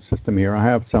old system here. I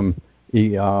have some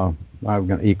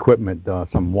equipment,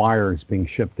 some wires being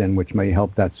shipped in, which may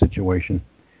help that situation.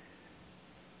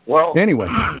 Well, anyway.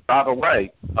 By the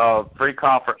way,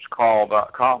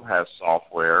 preconferencecall.com has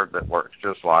software that works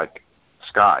just like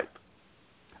Skype.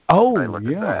 Oh,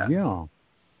 yeah.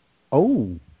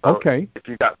 Oh, okay. So if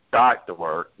you got Skype to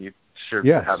work, you should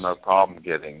have no problem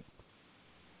getting.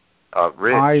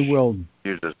 Rich I will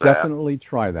uses definitely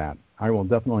try that. I will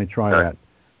definitely try that.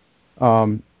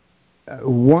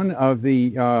 One of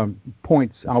the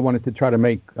points I wanted to try to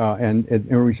make, and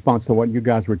in response to what you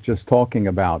guys were just talking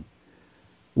about,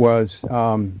 was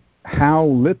how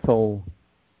little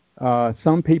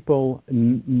some people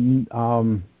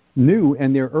knew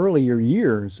in their earlier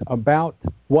years about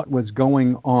what was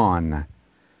going on.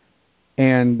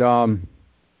 And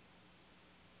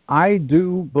I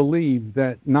do believe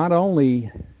that not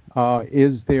only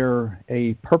is there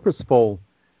a purposeful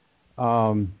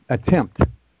attempt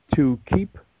to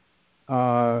keep,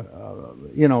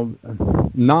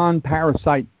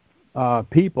 non-parasite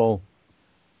people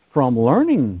from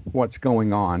learning what's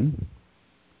going on,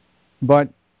 but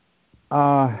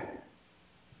the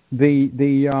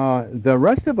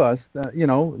rest of us,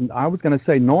 I was going to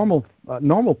say normal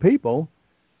people,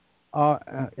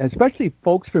 especially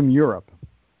folks from Europe,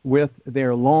 with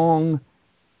their long,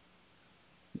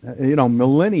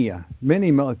 millennia,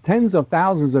 tens of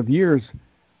thousands of years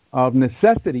of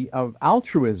necessity of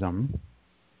altruism,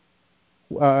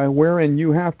 wherein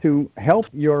you have to help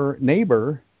your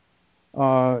neighbor,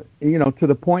 to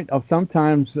the point of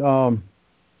sometimes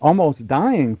almost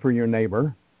dying for your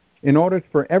neighbor in order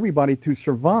for everybody to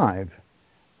survive,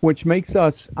 which makes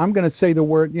us, I'm going to say the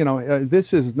word, this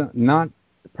is not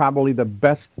probably the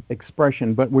best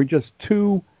expression, but we're just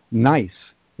too nice.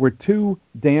 We're too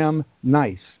damn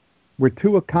nice. We're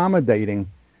too accommodating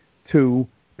to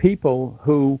people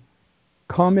who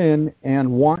come in and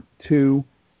want to,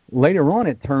 later on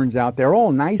it turns out, they're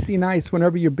all nicey nice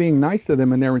whenever you're being nice to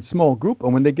them and they're in small group,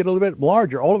 and when they get a little bit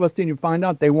larger, all of a sudden you find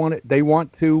out they want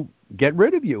to get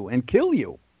rid of you and kill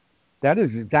you. That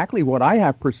is exactly what I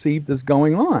have perceived as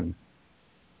going on.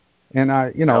 And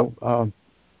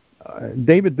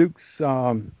David Duke's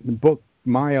book,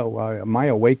 my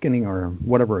awakening, or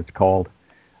whatever it's called,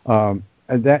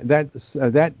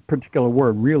 that particular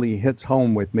word really hits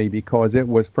home with me, because it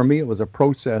was, for me, it was a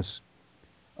process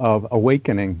of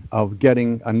awakening, of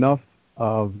getting enough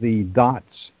of the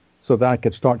dots so that I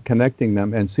could start connecting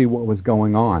them and see what was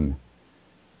going on.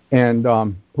 And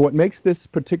what makes this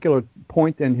particular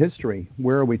point in history,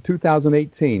 where are we,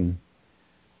 2018,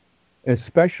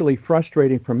 especially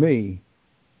frustrating for me,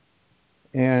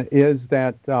 and is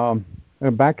that,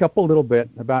 back up a little bit,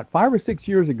 about 5 or 6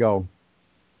 years ago,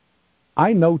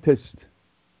 I noticed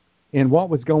in what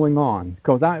was going on,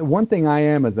 because one thing I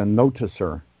am is a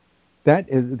noticer. That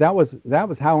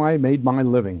was how I made my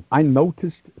living. I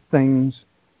noticed things,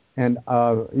 and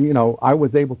I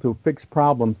was able to fix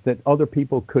problems that other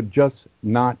people could just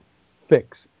not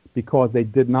fix, because they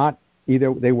did not,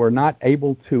 either they were not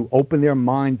able to open their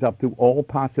minds up to all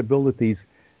possibilities,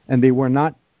 and they were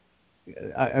not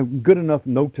good enough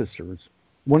noticers.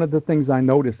 One of the things I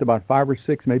noticed about 5 or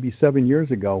 6, maybe 7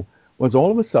 years ago, was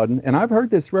all of a sudden, and I've heard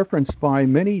this referenced by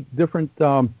many different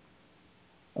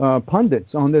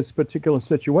pundits on this particular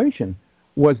situation,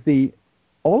 was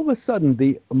all of a sudden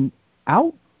the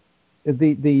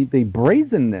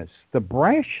brazenness, the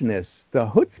brashness, the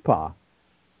chutzpah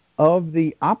of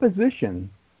the opposition,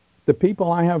 the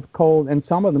people I have called, and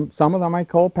some of them I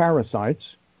call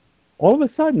parasites. All of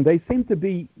a sudden, they seem to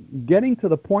be getting to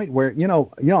the point where,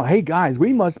 hey guys,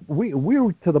 we're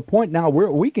to the point now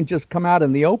where we can just come out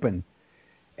in the open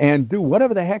and do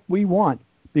whatever the heck we want,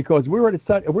 because we're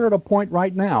at a point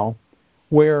right now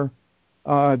where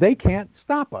they can't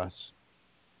stop us.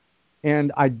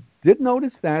 And I did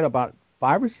notice that about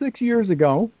 5 or 6 years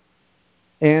ago,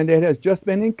 and it has just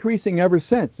been increasing ever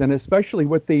since. And especially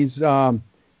with these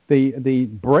the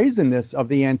brazenness of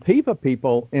the Antifa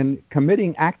people in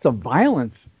committing acts of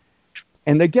violence,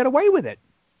 and they get away with it.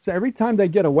 So every time they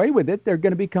get away with it, they're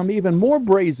going to become even more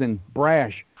brazen,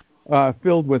 brash,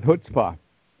 filled with chutzpah.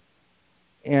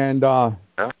 And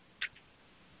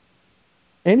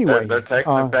anyway, they're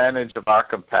taking advantage of our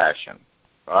compassion,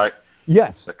 right?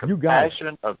 Yes, the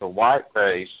compassion of the white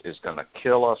race is going to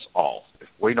kill us all if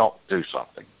we don't do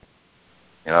something.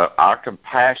 Our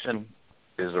compassion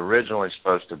is originally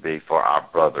supposed to be for our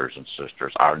brothers and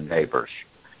sisters, our neighbors,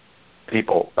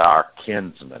 people, our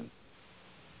kinsmen.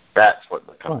 That's what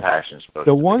the compassion is supposed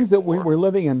to be. The ones that we were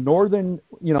living in northern,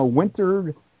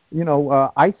 winter,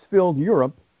 ice-filled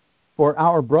Europe, for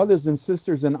our brothers and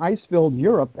sisters in ice-filled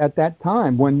Europe at that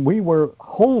time, when we were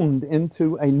honed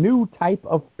into a new type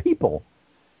of people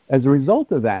as a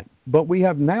result of that. But we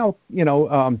have now,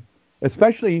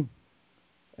 especially,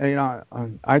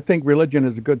 I think religion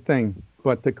is a good thing,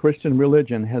 but the Christian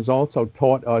religion has also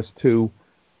taught us to,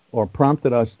 or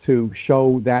prompted us to,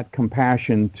 show that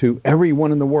compassion to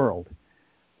everyone in the world.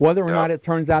 Whether or not it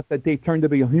turns out that they turn to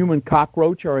be a human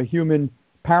cockroach or a human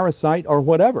parasite or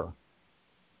whatever.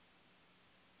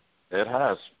 It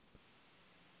has.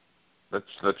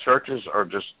 The churches are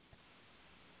just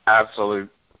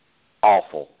absolute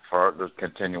awful for the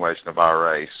continuation of our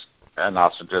race, and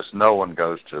I suggest no one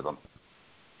goes to them.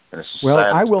 Well,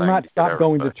 I will not stop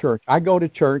going to church. I go to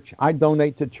church. I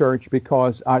donate to church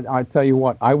because I tell you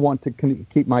what, I want to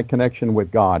keep my connection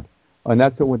with God, and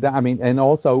that's what I mean. And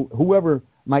also, whoever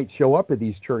might show up at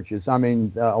these churches, a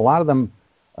lot of them,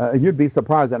 you'd be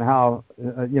surprised at how,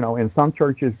 in some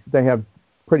churches they have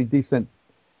pretty decent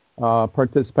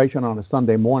participation on a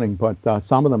Sunday morning, but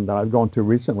some of them that I've gone to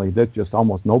recently, there's just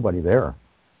almost nobody there.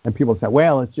 And people say,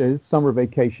 well, it's summer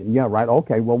vacation. Yeah, right.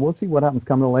 Okay, well, we'll see what happens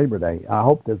coming to Labor Day. I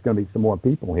hope there's going to be some more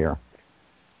people here.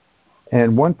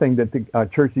 And one thing that the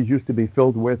churches used to be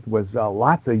filled with was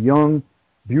lots of young,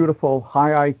 beautiful,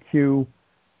 high IQ.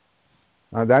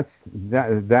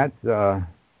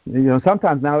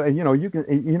 Sometimes now, you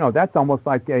can, that's almost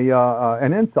like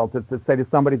an insult to say to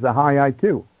somebody's a high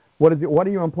IQ. What are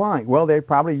you implying? Well, they're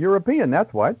probably European.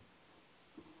 That's what.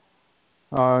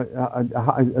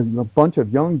 A bunch of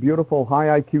young, beautiful,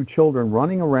 high IQ children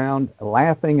running around,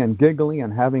 laughing and giggling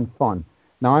and having fun.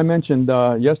 Now, I mentioned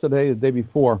yesterday, the day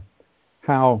before,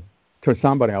 how, to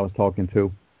somebody I was talking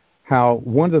to, how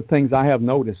one of the things I have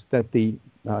noticed that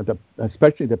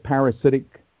especially the parasitic,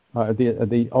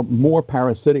 the more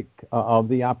parasitic of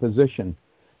the opposition,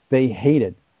 they hate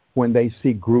it when they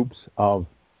see groups of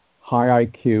high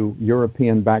IQ,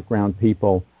 European background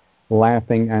people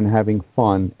laughing and having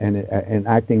fun and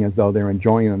acting as though they're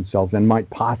enjoying themselves and might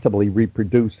possibly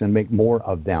reproduce and make more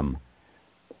of them.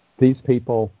 These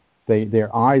people,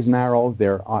 their eyes narrow,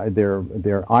 their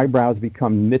eyebrows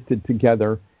become knitted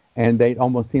together, and it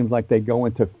almost seems like they go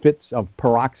into fits of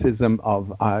paroxysm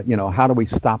of, how do we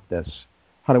stop this?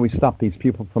 how do we stop these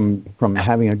people from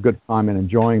having a good time and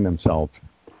enjoying themselves?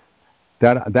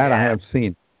 That I have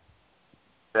seen.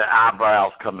 The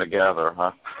eyebrows come together,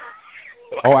 huh?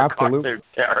 Like Oh, a absolutely. cartoon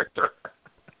character.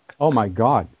 Oh my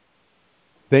God,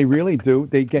 they really do.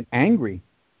 They get angry.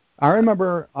 I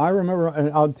remember,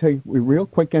 and I'll tell you a real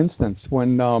quick instance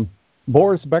when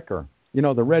Boris Becker, you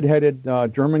know, the red-headed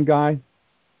German guy,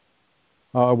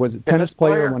 was a tennis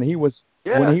player when he was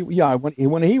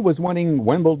when he was winning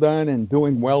Wimbledon and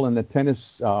doing well in the tennis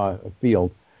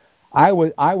field. I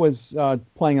was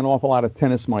playing an awful lot of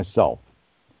tennis myself,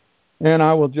 and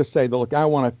I will just say, look, I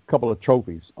won a couple of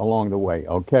trophies along the way.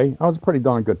 Okay, I was a pretty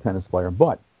darn good tennis player,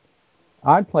 but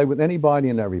I'd play with anybody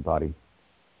and everybody,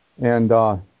 and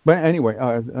but anyway,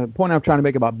 the point I'm trying to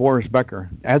make about Boris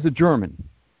Becker as a German,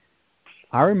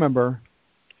 I remember.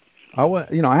 I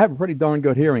have a pretty darn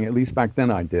good hearing, at least back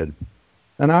then I did.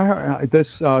 And I heard this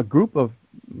group of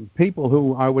people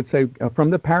who I would say from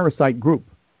the parasite group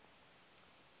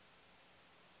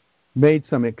made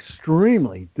some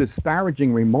extremely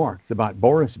disparaging remarks about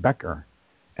Boris Becker,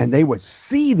 and they were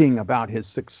seething about his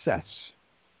success.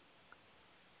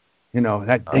 You know,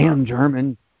 that damn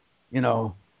German,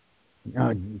 how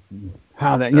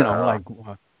that,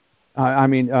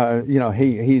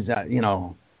 he's,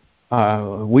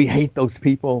 we hate those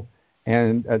people,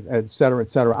 and et cetera,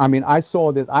 et cetera. I mean, I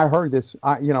saw this, I heard this,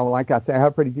 like I say, I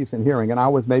have pretty decent hearing, and I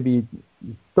was maybe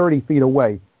 30 feet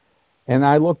away, and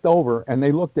I looked over, and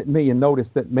they looked at me and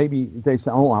noticed that maybe they said,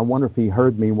 oh, I wonder if he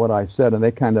heard me, what I said, and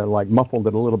they kind of like muffled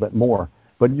it a little bit more.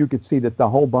 But you could see that the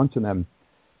whole bunch of them,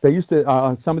 they used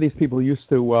to, some of these people used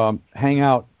to hang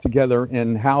out together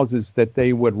in houses that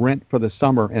they would rent for the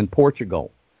summer in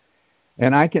Portugal.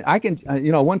 And I can,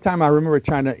 one time I remember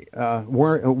trying to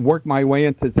work my way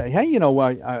into say, hey,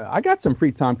 I got some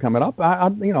free time coming up. I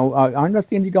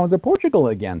understand you're going to Portugal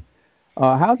again.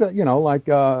 How's it,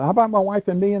 how about my wife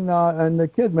and me and the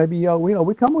kids? Maybe,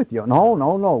 we come with you. No,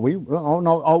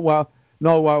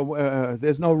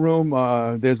 there's no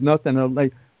room. There's nothing.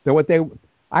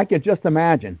 I could just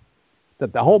imagine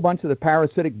that the whole bunch of the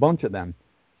parasitic bunch of them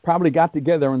probably got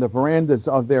together in the verandas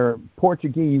of their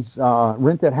Portuguese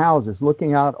rented houses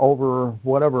looking out over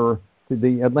whatever to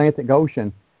the Atlantic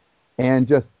Ocean and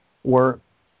just were,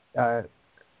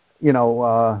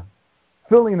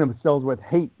 filling themselves with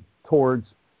hate towards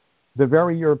the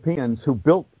very Europeans who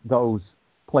built those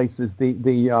places, the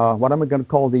what am I going to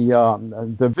call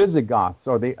the Visigoths,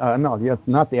 or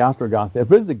not the Ostrogoths, the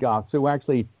Visigoths, who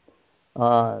actually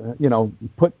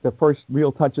put the first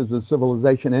real touches of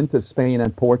civilization into Spain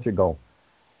and Portugal.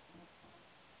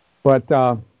 But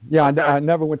I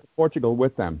never went to Portugal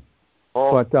with them.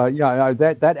 Oh. But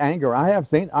that anger I've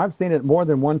seen it more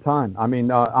than one time. I mean,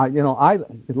 I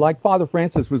like Father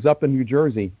Francis was up in New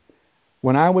Jersey.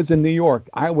 When I was in New York,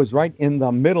 I was right in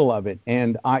the middle of it,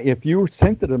 and if you're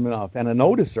sensitive enough and a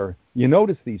noticer, you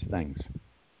notice these things.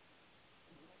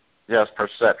 Yes,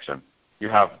 perception. You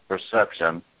have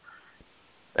perception.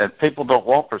 And people don't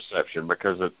want perception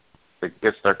because it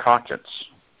gets their conscience.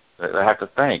 They have to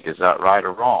think, is that right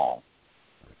or wrong?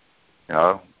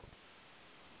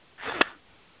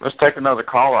 Let's take another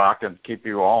caller. I can keep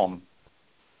you on.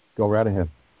 Go right ahead.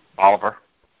 Oliver,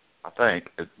 I think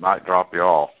it might drop you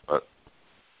off. But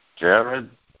Jared?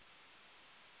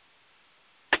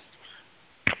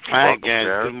 Hi, guys.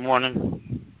 Jared. Good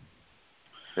morning.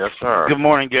 Yes, sir. Good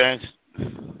morning, guys.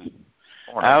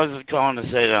 I was just calling to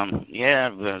say, I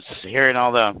was hearing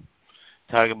all the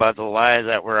talk about the lies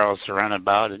that we're all surrounded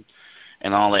about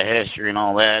and all the history and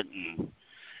all that, and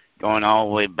going all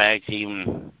the way back to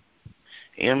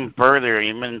even further,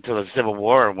 even into the Civil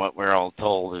War, and what we're all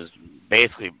told is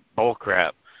basically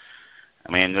bullcrap.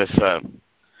 I mean, this all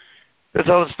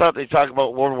the stuff they talk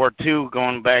about World War II,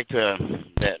 going back to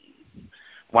that,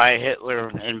 why Hitler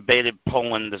invaded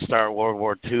Poland to start World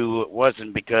War II. It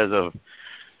wasn't because of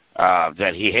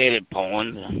that he hated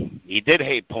Poland. He did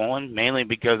hate Poland, mainly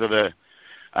because of the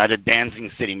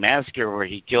Danzig City massacre, where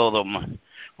he killed them,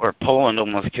 where Poland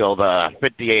almost killed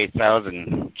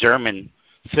 58,000 German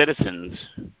citizens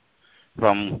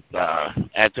from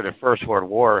after the First World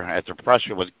War, after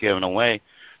Prussia was given away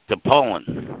to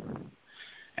Poland.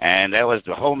 And that was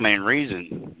the whole main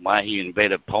reason why he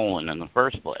invaded Poland in the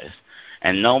first place.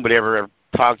 And nobody ever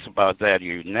talks about that.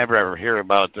 You never ever hear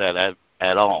about that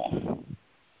at all.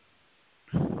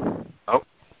 Oh,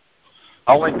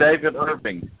 only David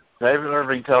Irving. David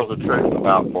Irving tells the truth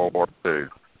about World War II.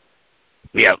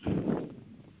 Yep.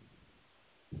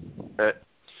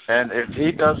 And if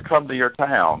he does come to your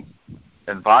town,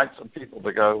 invite some people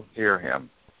to go hear him.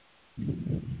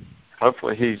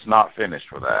 Hopefully he's not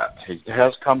finished with that. He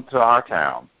has come to our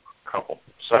town,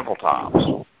 several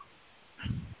times.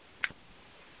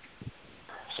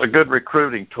 It's a good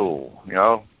recruiting tool, you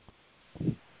know.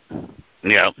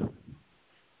 Yeah.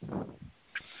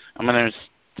 I mean, there's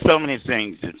so many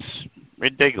things. It's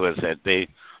ridiculous that they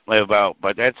live out,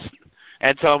 but that's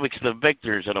always the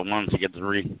victors are the ones that get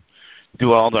to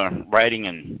do all the writing,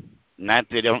 and not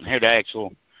they don't hear the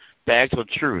actual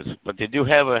truth, but they do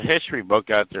have a history book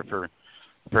out there for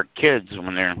kids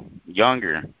when they're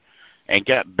younger, and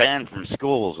got banned from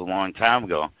schools a long time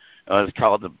ago. It was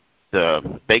called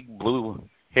the Big Blue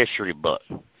History Book.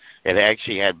 It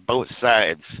actually had both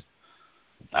sides,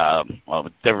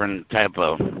 different type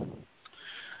of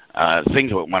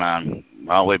things that went on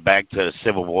all the way back to the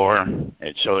Civil War.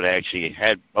 It showed actually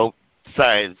had both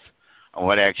sides of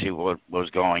what actually was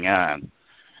going on,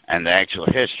 and the actual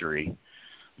history,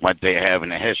 what they have in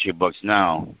the history books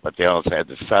now. But they also had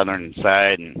the southern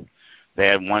side, and they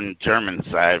had one German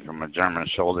side from a German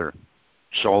soldier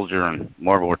in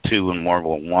World War II and World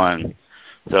War I.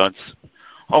 So it's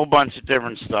a whole bunch of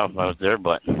different stuff out there,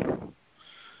 but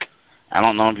I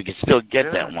don't know if you can still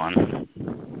get that one.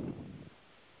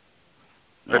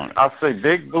 I see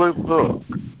Big Blue Book.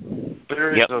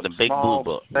 Series of the Big small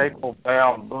Blue Book.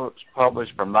 staple-bound books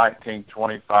published from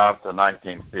 1925 to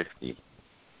 1950.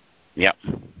 Yep.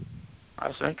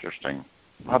 That's interesting.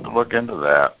 I'll have to look into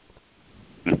that.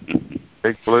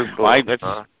 Big Blue Book. Well, that's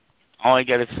all I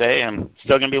got to say. I'm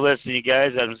still going to be listening to you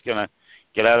guys. I'm just going to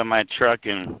get out of my truck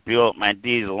and fuel up my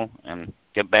diesel and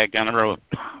get back on the road.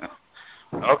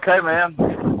 Okay, man.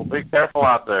 Well, be careful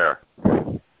out there.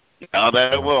 Oh,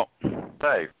 that I will.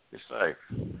 Be safe.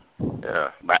 Yeah.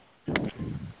 Bye.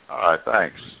 All right,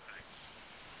 thanks.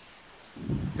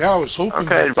 Yeah, I was hoping.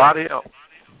 Okay, anybody else?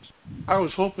 I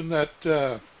was hoping that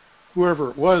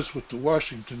whoever it was with the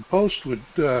Washington Post would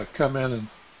come in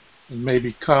and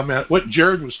maybe comment. What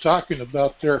Jared was talking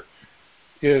about there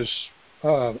is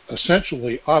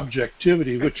essentially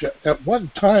objectivity, which at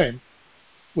one time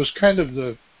was kind of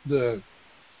the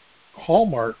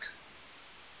hallmark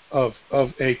of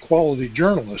a quality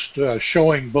journalist,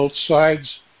 showing both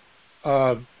sides,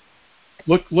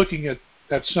 looking at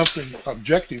something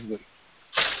objectively,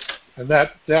 and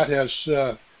that has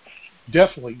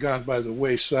definitely gone by the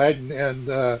wayside,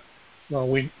 and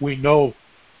we know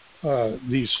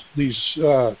these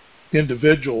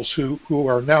individuals who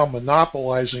are now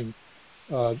monopolizing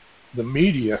the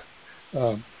media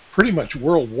pretty much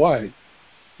worldwide.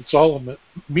 It's all a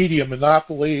media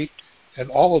monopoly, and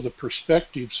all of the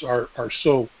perspectives are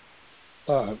so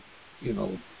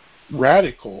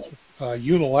radical,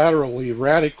 unilaterally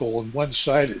radical and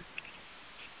one-sided.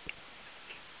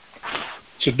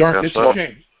 It's a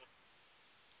shame.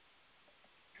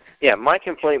 Yeah, my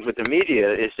complaint with the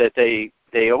media is that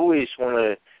they always want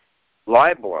to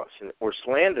libel us or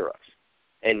slander us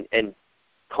and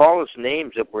call us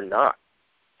names that we're not.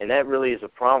 And that really is a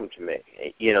problem to me.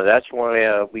 That's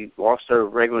why we lost our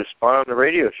regular spot on the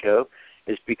radio show,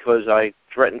 is because I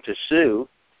threatened to sue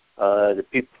the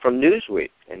people from Newsweek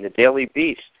and the Daily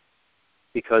Beast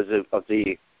because of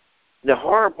the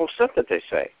horrible stuff that they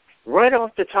say. Right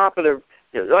off the top of their,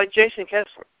 like Jason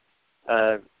Kessler.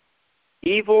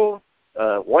 Evil,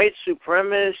 white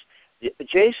supremacist.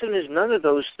 Jason is none of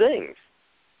those things.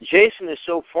 Jason is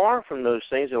so far from those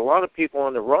things that a lot of people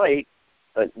on the right,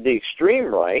 the extreme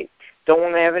right, don't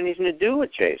want to have anything to do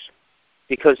with Jason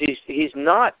because he's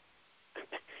not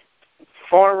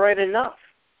far right enough,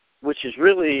 which is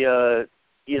really, so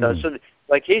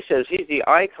like he says, he's the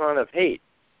icon of hate.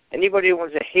 Anybody who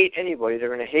wants to hate anybody, they're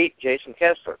going to hate Jason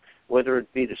Kessler, whether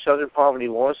it be the Southern Poverty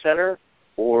Law Center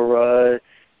or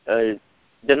the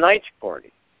Knights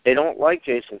Party. They don't like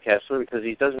Jason Kessler because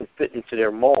he doesn't fit into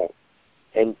their mold.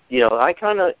 And, I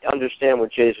kind of understand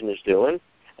what Jason is doing,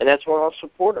 and that's why I'll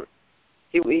support him.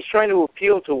 He's trying to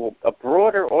appeal to a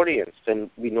broader audience than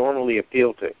we normally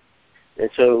appeal to. And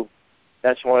so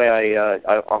that's why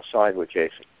I'll side with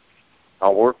Jason.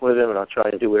 I'll work with him, and I'll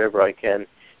try to do whatever I can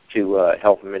to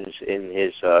help him in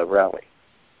his rally.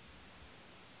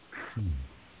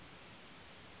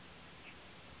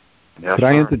 Yes, Could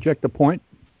I interject a point?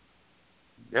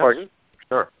 Yes. Pardon?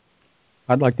 Sure.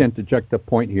 I'd like to interject a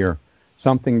point here.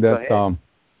 Something that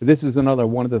this is another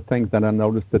one of the things that I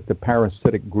noticed that the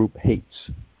parasitic group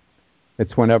hates.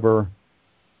 It's whenever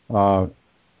I'm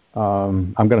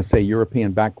going to say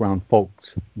European background folks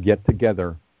get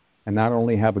together and not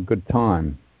only have a good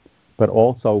time, but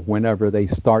also whenever they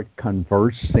start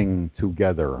conversing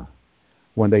together,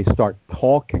 when they start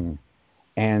talking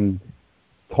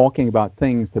about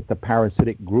things that the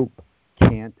parasitic group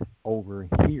can't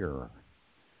overhear.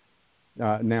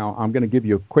 Now, I'm going to give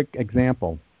you a quick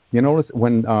example. You notice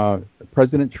when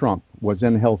President Trump was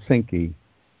in Helsinki,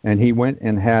 and he went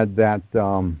and had that,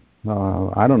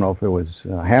 I don't know if it was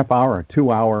a half hour or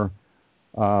 2 hour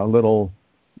little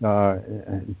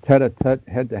tete-a-tete,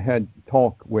 head-to-head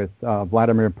talk with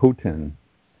Vladimir Putin.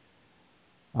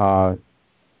 I'm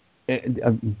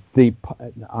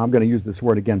going to use this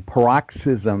word again,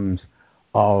 paroxysms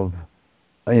of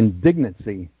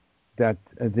indignancy that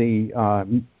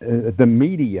the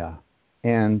media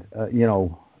and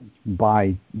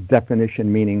by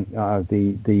definition meaning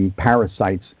the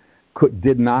parasites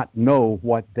did not know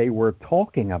what they were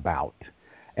talking about,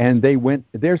 and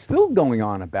they're still going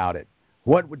on about it.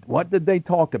 What did they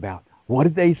talk about? What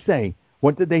did they say?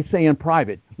 What did they say in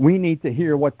private? We need to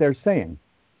hear what they're saying.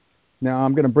 Now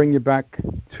I'm going to bring you back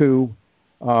to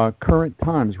current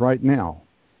times right now.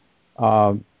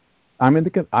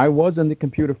 I was in the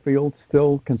computer field,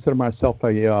 still consider myself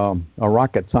a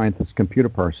rocket scientist, computer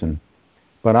person,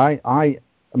 but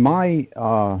my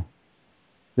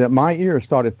ears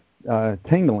started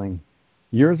tingling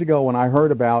years ago when I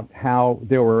heard about how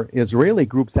there were Israeli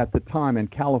groups at the time in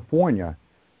California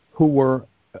who were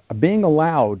being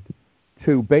allowed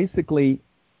to basically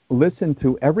listen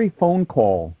to every phone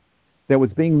call that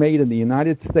was being made in the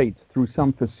United States through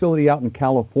some facility out in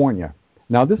California.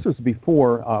 Now, this was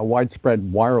before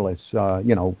widespread wireless,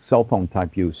 cell phone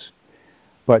type use.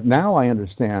 But now I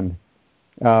understand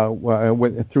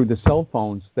through the cell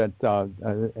phones that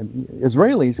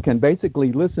Israelis can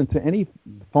basically listen to any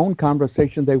phone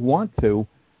conversation they want to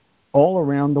all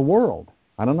around the world.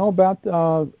 I don't know about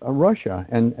Russia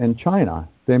and China.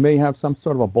 They may have some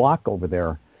sort of a block over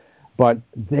there. But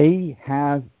they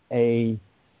have I'm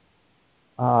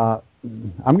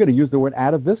going to use the word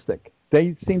atavistic.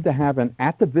 They seem to have an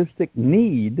atavistic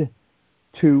need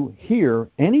to hear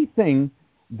anything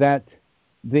that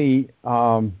the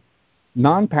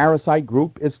non-parasite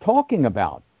group is talking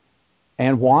about.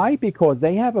 And why? Because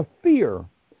they have a fear.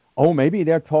 Oh, maybe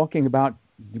they're talking about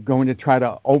going to try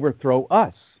to overthrow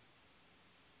us.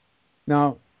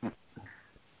 Now,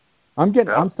 I'm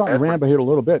starting to ramble here a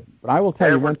little bit, but I will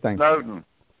tell you one thing.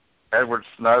 Edward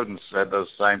Snowden said those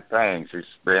same things.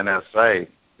 The NSA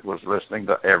was listening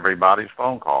to everybody's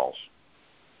phone calls.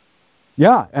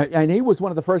 Yeah, and he was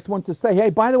one of the first ones to say, hey,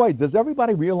 by the way, does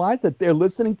everybody realize that they're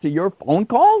listening to your phone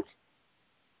calls?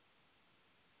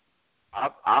 I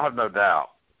have no doubt.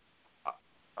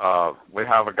 We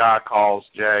have a guy calls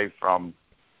Jay from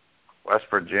West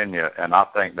Virginia, and I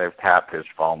think they've tapped his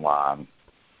phone line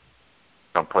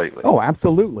completely. Oh,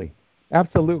 absolutely.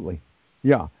 Absolutely.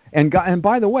 Yeah. And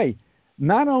by the way,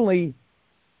 not only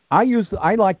I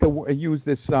like to use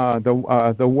this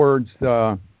the words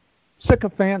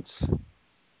sycophants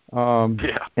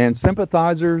and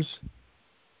sympathizers,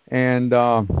 and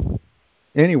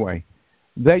anyway,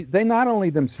 they not only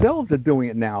themselves are doing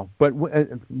it now, but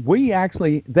they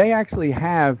actually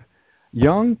have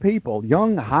young people,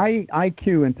 young high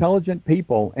IQ intelligent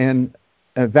people in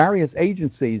various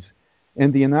agencies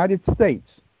in the United States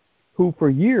who for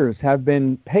years have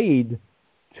been paid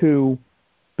to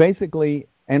basically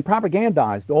and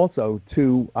propagandized also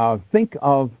to think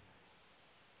of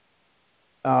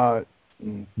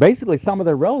basically some of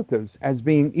their relatives as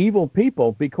being evil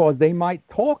people because they might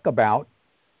talk about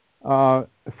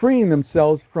freeing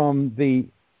themselves from the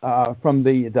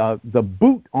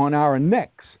boot on our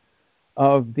necks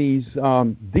of these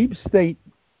deep state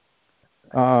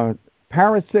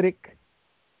parasitic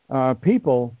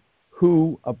people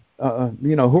who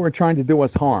who are trying to do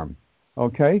us harm.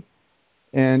 Okay,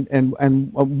 and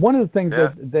one of the things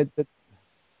that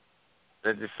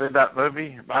did you see that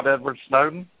movie about Edward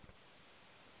Snowden?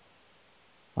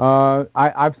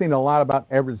 I've seen a lot about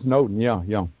Edward Snowden. Yeah.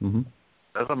 Mm-hmm.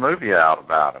 There's a movie out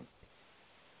about him,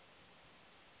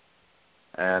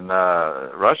 and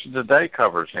Russia Today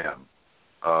covers him.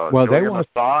 Julian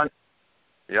Assange.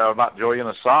 Yeah, about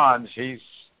Julian Assange.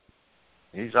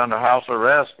 He's under house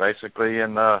arrest, basically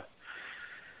in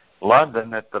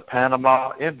London at the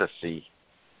Panama Embassy.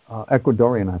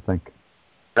 Ecuadorian, I think.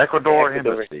 Ecuador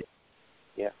Embassy.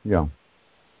 Yeah.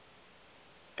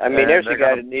 I mean, there's a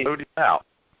guy that needs. Boot him out.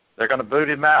 They're going to boot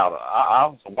him out.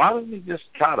 Why doesn't he just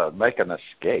try to make an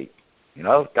escape?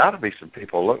 There's got to be some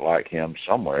people look like him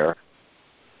somewhere.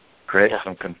 Create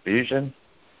some confusion.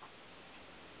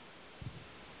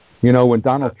 When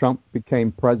Donald Trump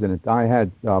became president, I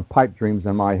had pipe dreams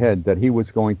in my head that he was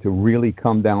going to really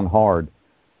come down hard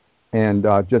and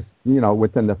just,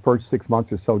 within the first 6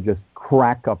 months or so, just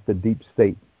crack up the deep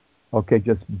state. Okay,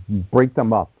 just break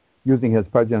them up using his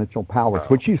presidential powers,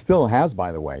 which he still has,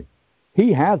 by the way.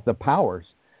 He has the powers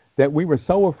that we were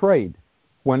so afraid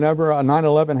whenever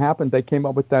 9/11 happened, they came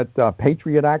up with that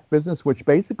Patriot Act business, which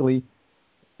basically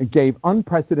gave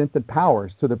unprecedented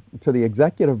powers to the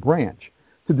executive branch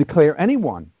to declare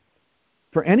anyone,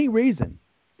 for any reason,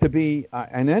 to be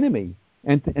an enemy,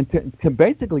 and to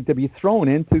basically to be thrown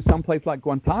into some place like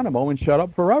Guantanamo and shut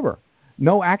up forever.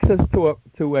 No access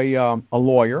to a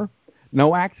lawyer,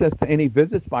 no access to any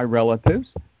visits by relatives.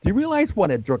 Do you realize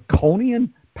what a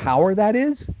draconian power that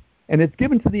is? And it's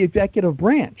given to the executive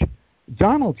branch.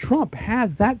 Donald Trump has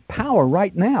that power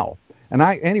right now. And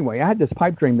I had this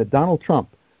pipe dream that Donald Trump,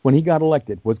 when he got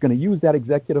elected, was going to use that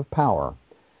executive power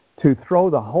to throw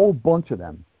the whole bunch of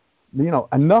them,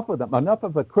 enough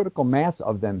of a critical mass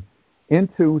of them,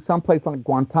 into someplace like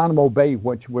Guantanamo Bay,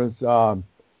 which was,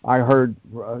 I heard,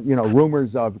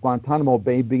 rumors of Guantanamo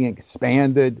Bay being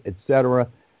expanded, etc.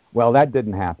 Well, that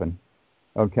didn't happen.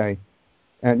 Okay.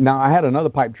 And now I had another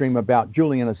pipe dream about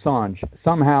Julian Assange.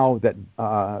 Somehow that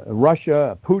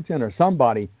Russia, Putin, or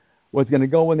somebody was going to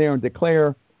go in there and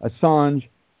declare Assange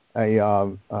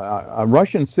a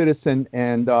Russian citizen,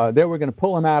 and they were going to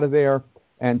pull him out of there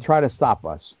and try to stop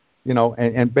us,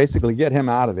 and basically get him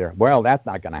out of there. Well, that's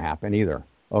not going to happen either.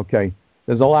 Okay,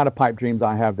 there's a lot of pipe dreams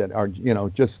I have that are,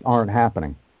 just aren't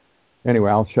happening.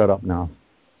 Anyway, I'll shut up now.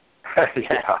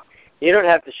 Yeah, you don't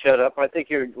have to shut up. I think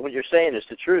what you're saying is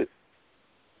the truth,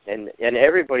 and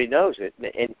everybody knows it,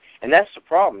 and that's the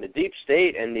problem. The deep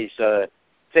state and these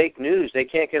fake news, they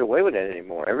can't get away with it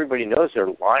anymore. Everybody knows they're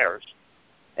liars.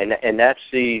 And that's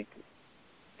that's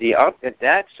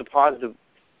the positive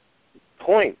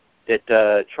point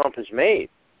that Trump has made.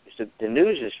 Is that the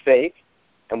news is fake,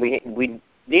 and we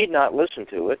need not listen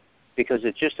to it because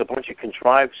it's just a bunch of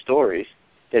contrived stories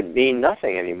that mean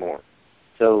nothing anymore.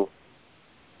 So,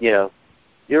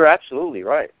 you're absolutely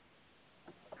right.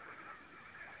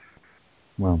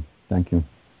 Well, thank you.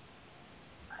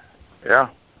 Yeah,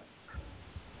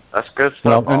 that's good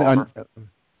stuff. Well,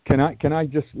 can I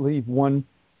just leave one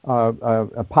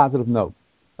a positive note?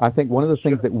 I think one of the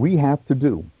things that we have to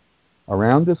do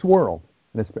around this world,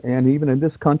 and even in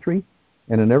this country,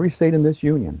 and in every state in this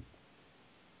union,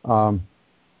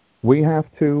 we have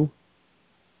to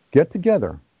get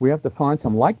together. We have to find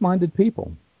some like-minded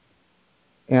people,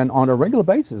 and on a regular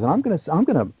basis. And I'm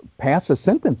gonna pass a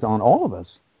sentence on all of us,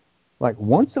 like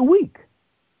once a week.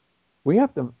 We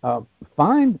have to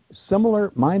find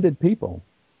similar-minded people,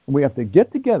 and we have to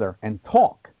get together and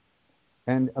talk.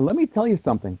 And let me tell you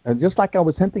something, just like I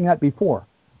was hinting at before,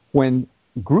 when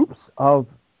groups of,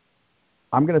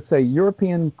 I'm going to say,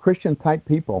 European Christian-type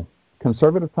people,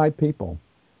 conservative-type people,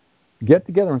 get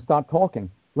together and start talking,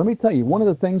 let me tell you, one of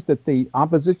the things that the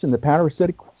opposition, the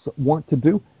parasitics, want to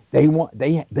do,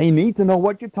 they need to know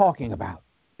what you're talking about.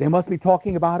 They must be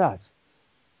talking about us.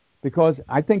 Because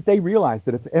I think they realize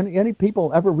that if any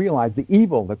people ever realize the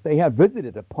evil that they have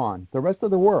visited upon the rest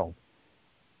of the world,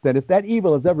 that if that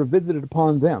evil is ever visited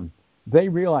upon them, they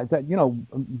realize that,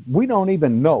 we don't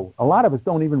even know. A lot of us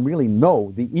don't even really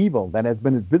know the evil that has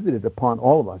been visited upon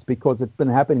all of us because it's been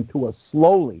happening to us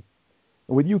slowly.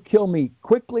 Whether you kill me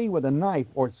quickly with a knife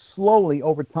or slowly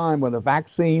over time with a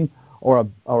vaccine or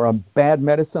a bad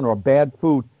medicine or bad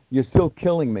food, you're still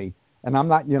killing me. And I'm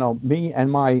not, me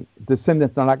and my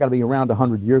descendants are not going to be around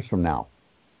 100 years from now.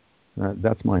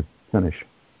 That's my finish.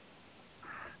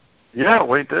 Yeah,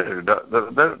 we do.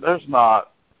 There's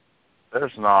not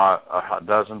a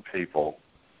dozen people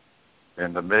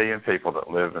in the million people that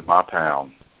live in my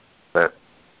town that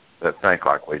think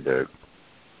like we do.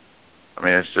 I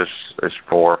mean, it's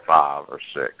 4 or 5 or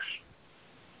 6.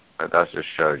 That just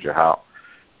shows you how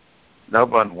no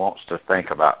one wants to think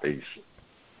about these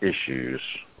issues,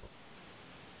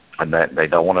 and that they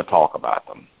don't want to talk about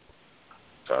them.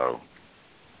 So,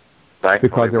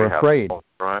 because they're afraid.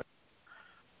 Right?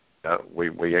 We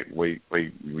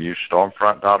use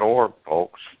stormfront.org,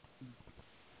 folks.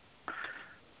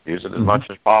 Use it as much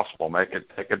as possible.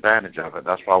 Take advantage of it.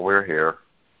 That's why we're here,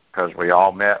 because we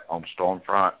all met on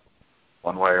Stormfront,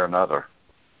 one way or another.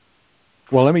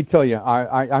 Well, let me tell you,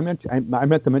 I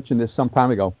meant to mention this some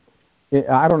time ago.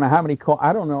 I don't know how many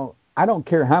I don't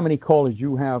care how many callers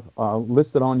you have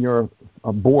listed on your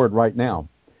board right now.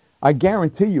 I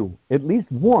guarantee you, at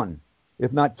least one,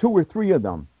 if not 2 or 3 of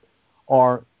them,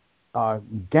 are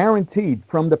guaranteed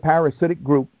from the parasitic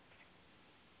group,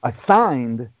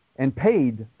 assigned and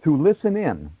paid to listen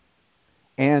in.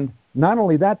 And not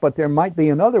only that, but there might be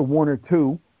another 1 or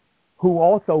 2 who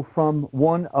also from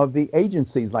one of the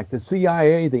agencies like the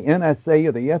CIA, the NSA,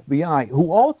 or the FBI,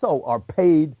 who also are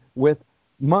paid with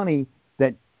money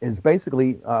that is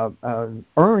basically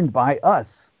earned by us,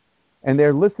 and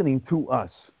they're listening to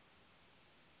us.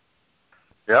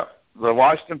 Yep. The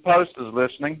Washington Post is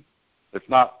listening. it's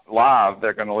not live,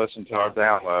 they're going to listen to our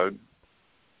download.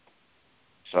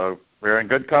 So we're in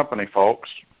good company, folks.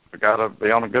 We got to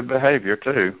be on a good behavior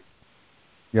too.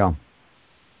 Yeah.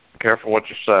 Careful what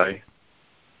you say.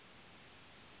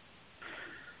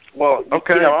 Well,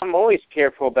 okay. I'm always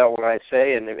careful about what I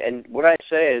say, and what I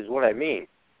say is what I mean.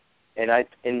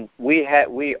 And we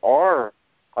are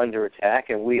under attack,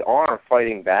 and we are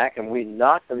fighting back, and we're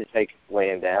not going to take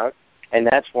land down, and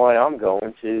that's why I'm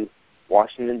going to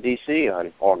Washington, D.C.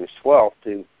 on August 12th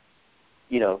to,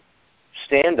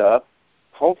 stand up.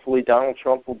 Hopefully Donald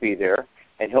Trump will be there,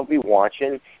 and he'll be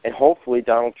watching, and hopefully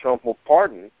Donald Trump will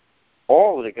pardon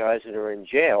all of the guys that are in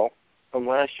jail from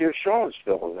last year's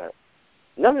Charlottesville event.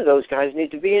 None of those guys need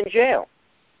to be in jail.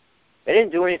 They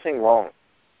didn't do anything wrong.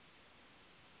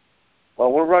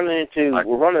 Well, we're running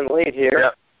late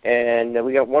here, and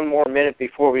we got one more minute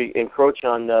before we encroach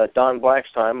on Don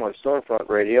Black's time on Stormfront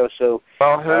Radio. So,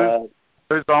 well,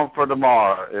 who's on for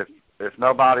tomorrow? If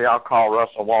nobody, I'll call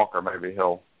Russell Walker. Maybe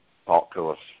he'll talk to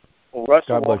us. Well,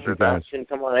 Russell Walker can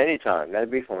come on anytime.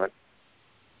 That'd be fun.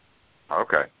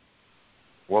 Okay.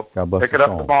 We'll pick it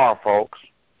up tomorrow, folks.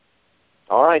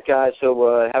 All right, guys.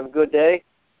 So have a good day,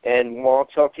 and we'll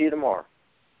talk to you tomorrow.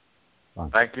 Bye.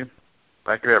 Thank you.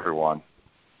 Thank you, everyone.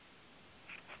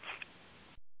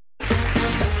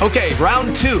 Okay,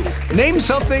 round 2. Name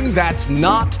something that's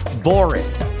not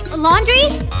boring. A laundry?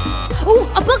 Ooh,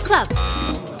 a book club.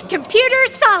 Computer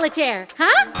solitaire,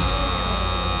 huh?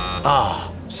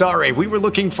 Ah, sorry, we were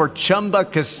looking for Chumba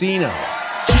Casino.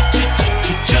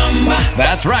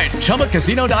 That's right,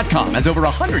 ChumbaCasino.com has over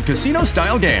 100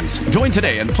 casino-style games. Join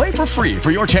today and play for free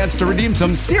for your chance to redeem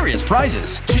some serious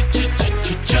prizes.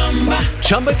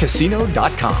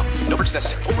 ChumbaCasino.com. No purchase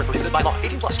necessary. Void where prohibited by law.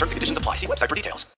 18+. Terms and conditions apply. See website for details.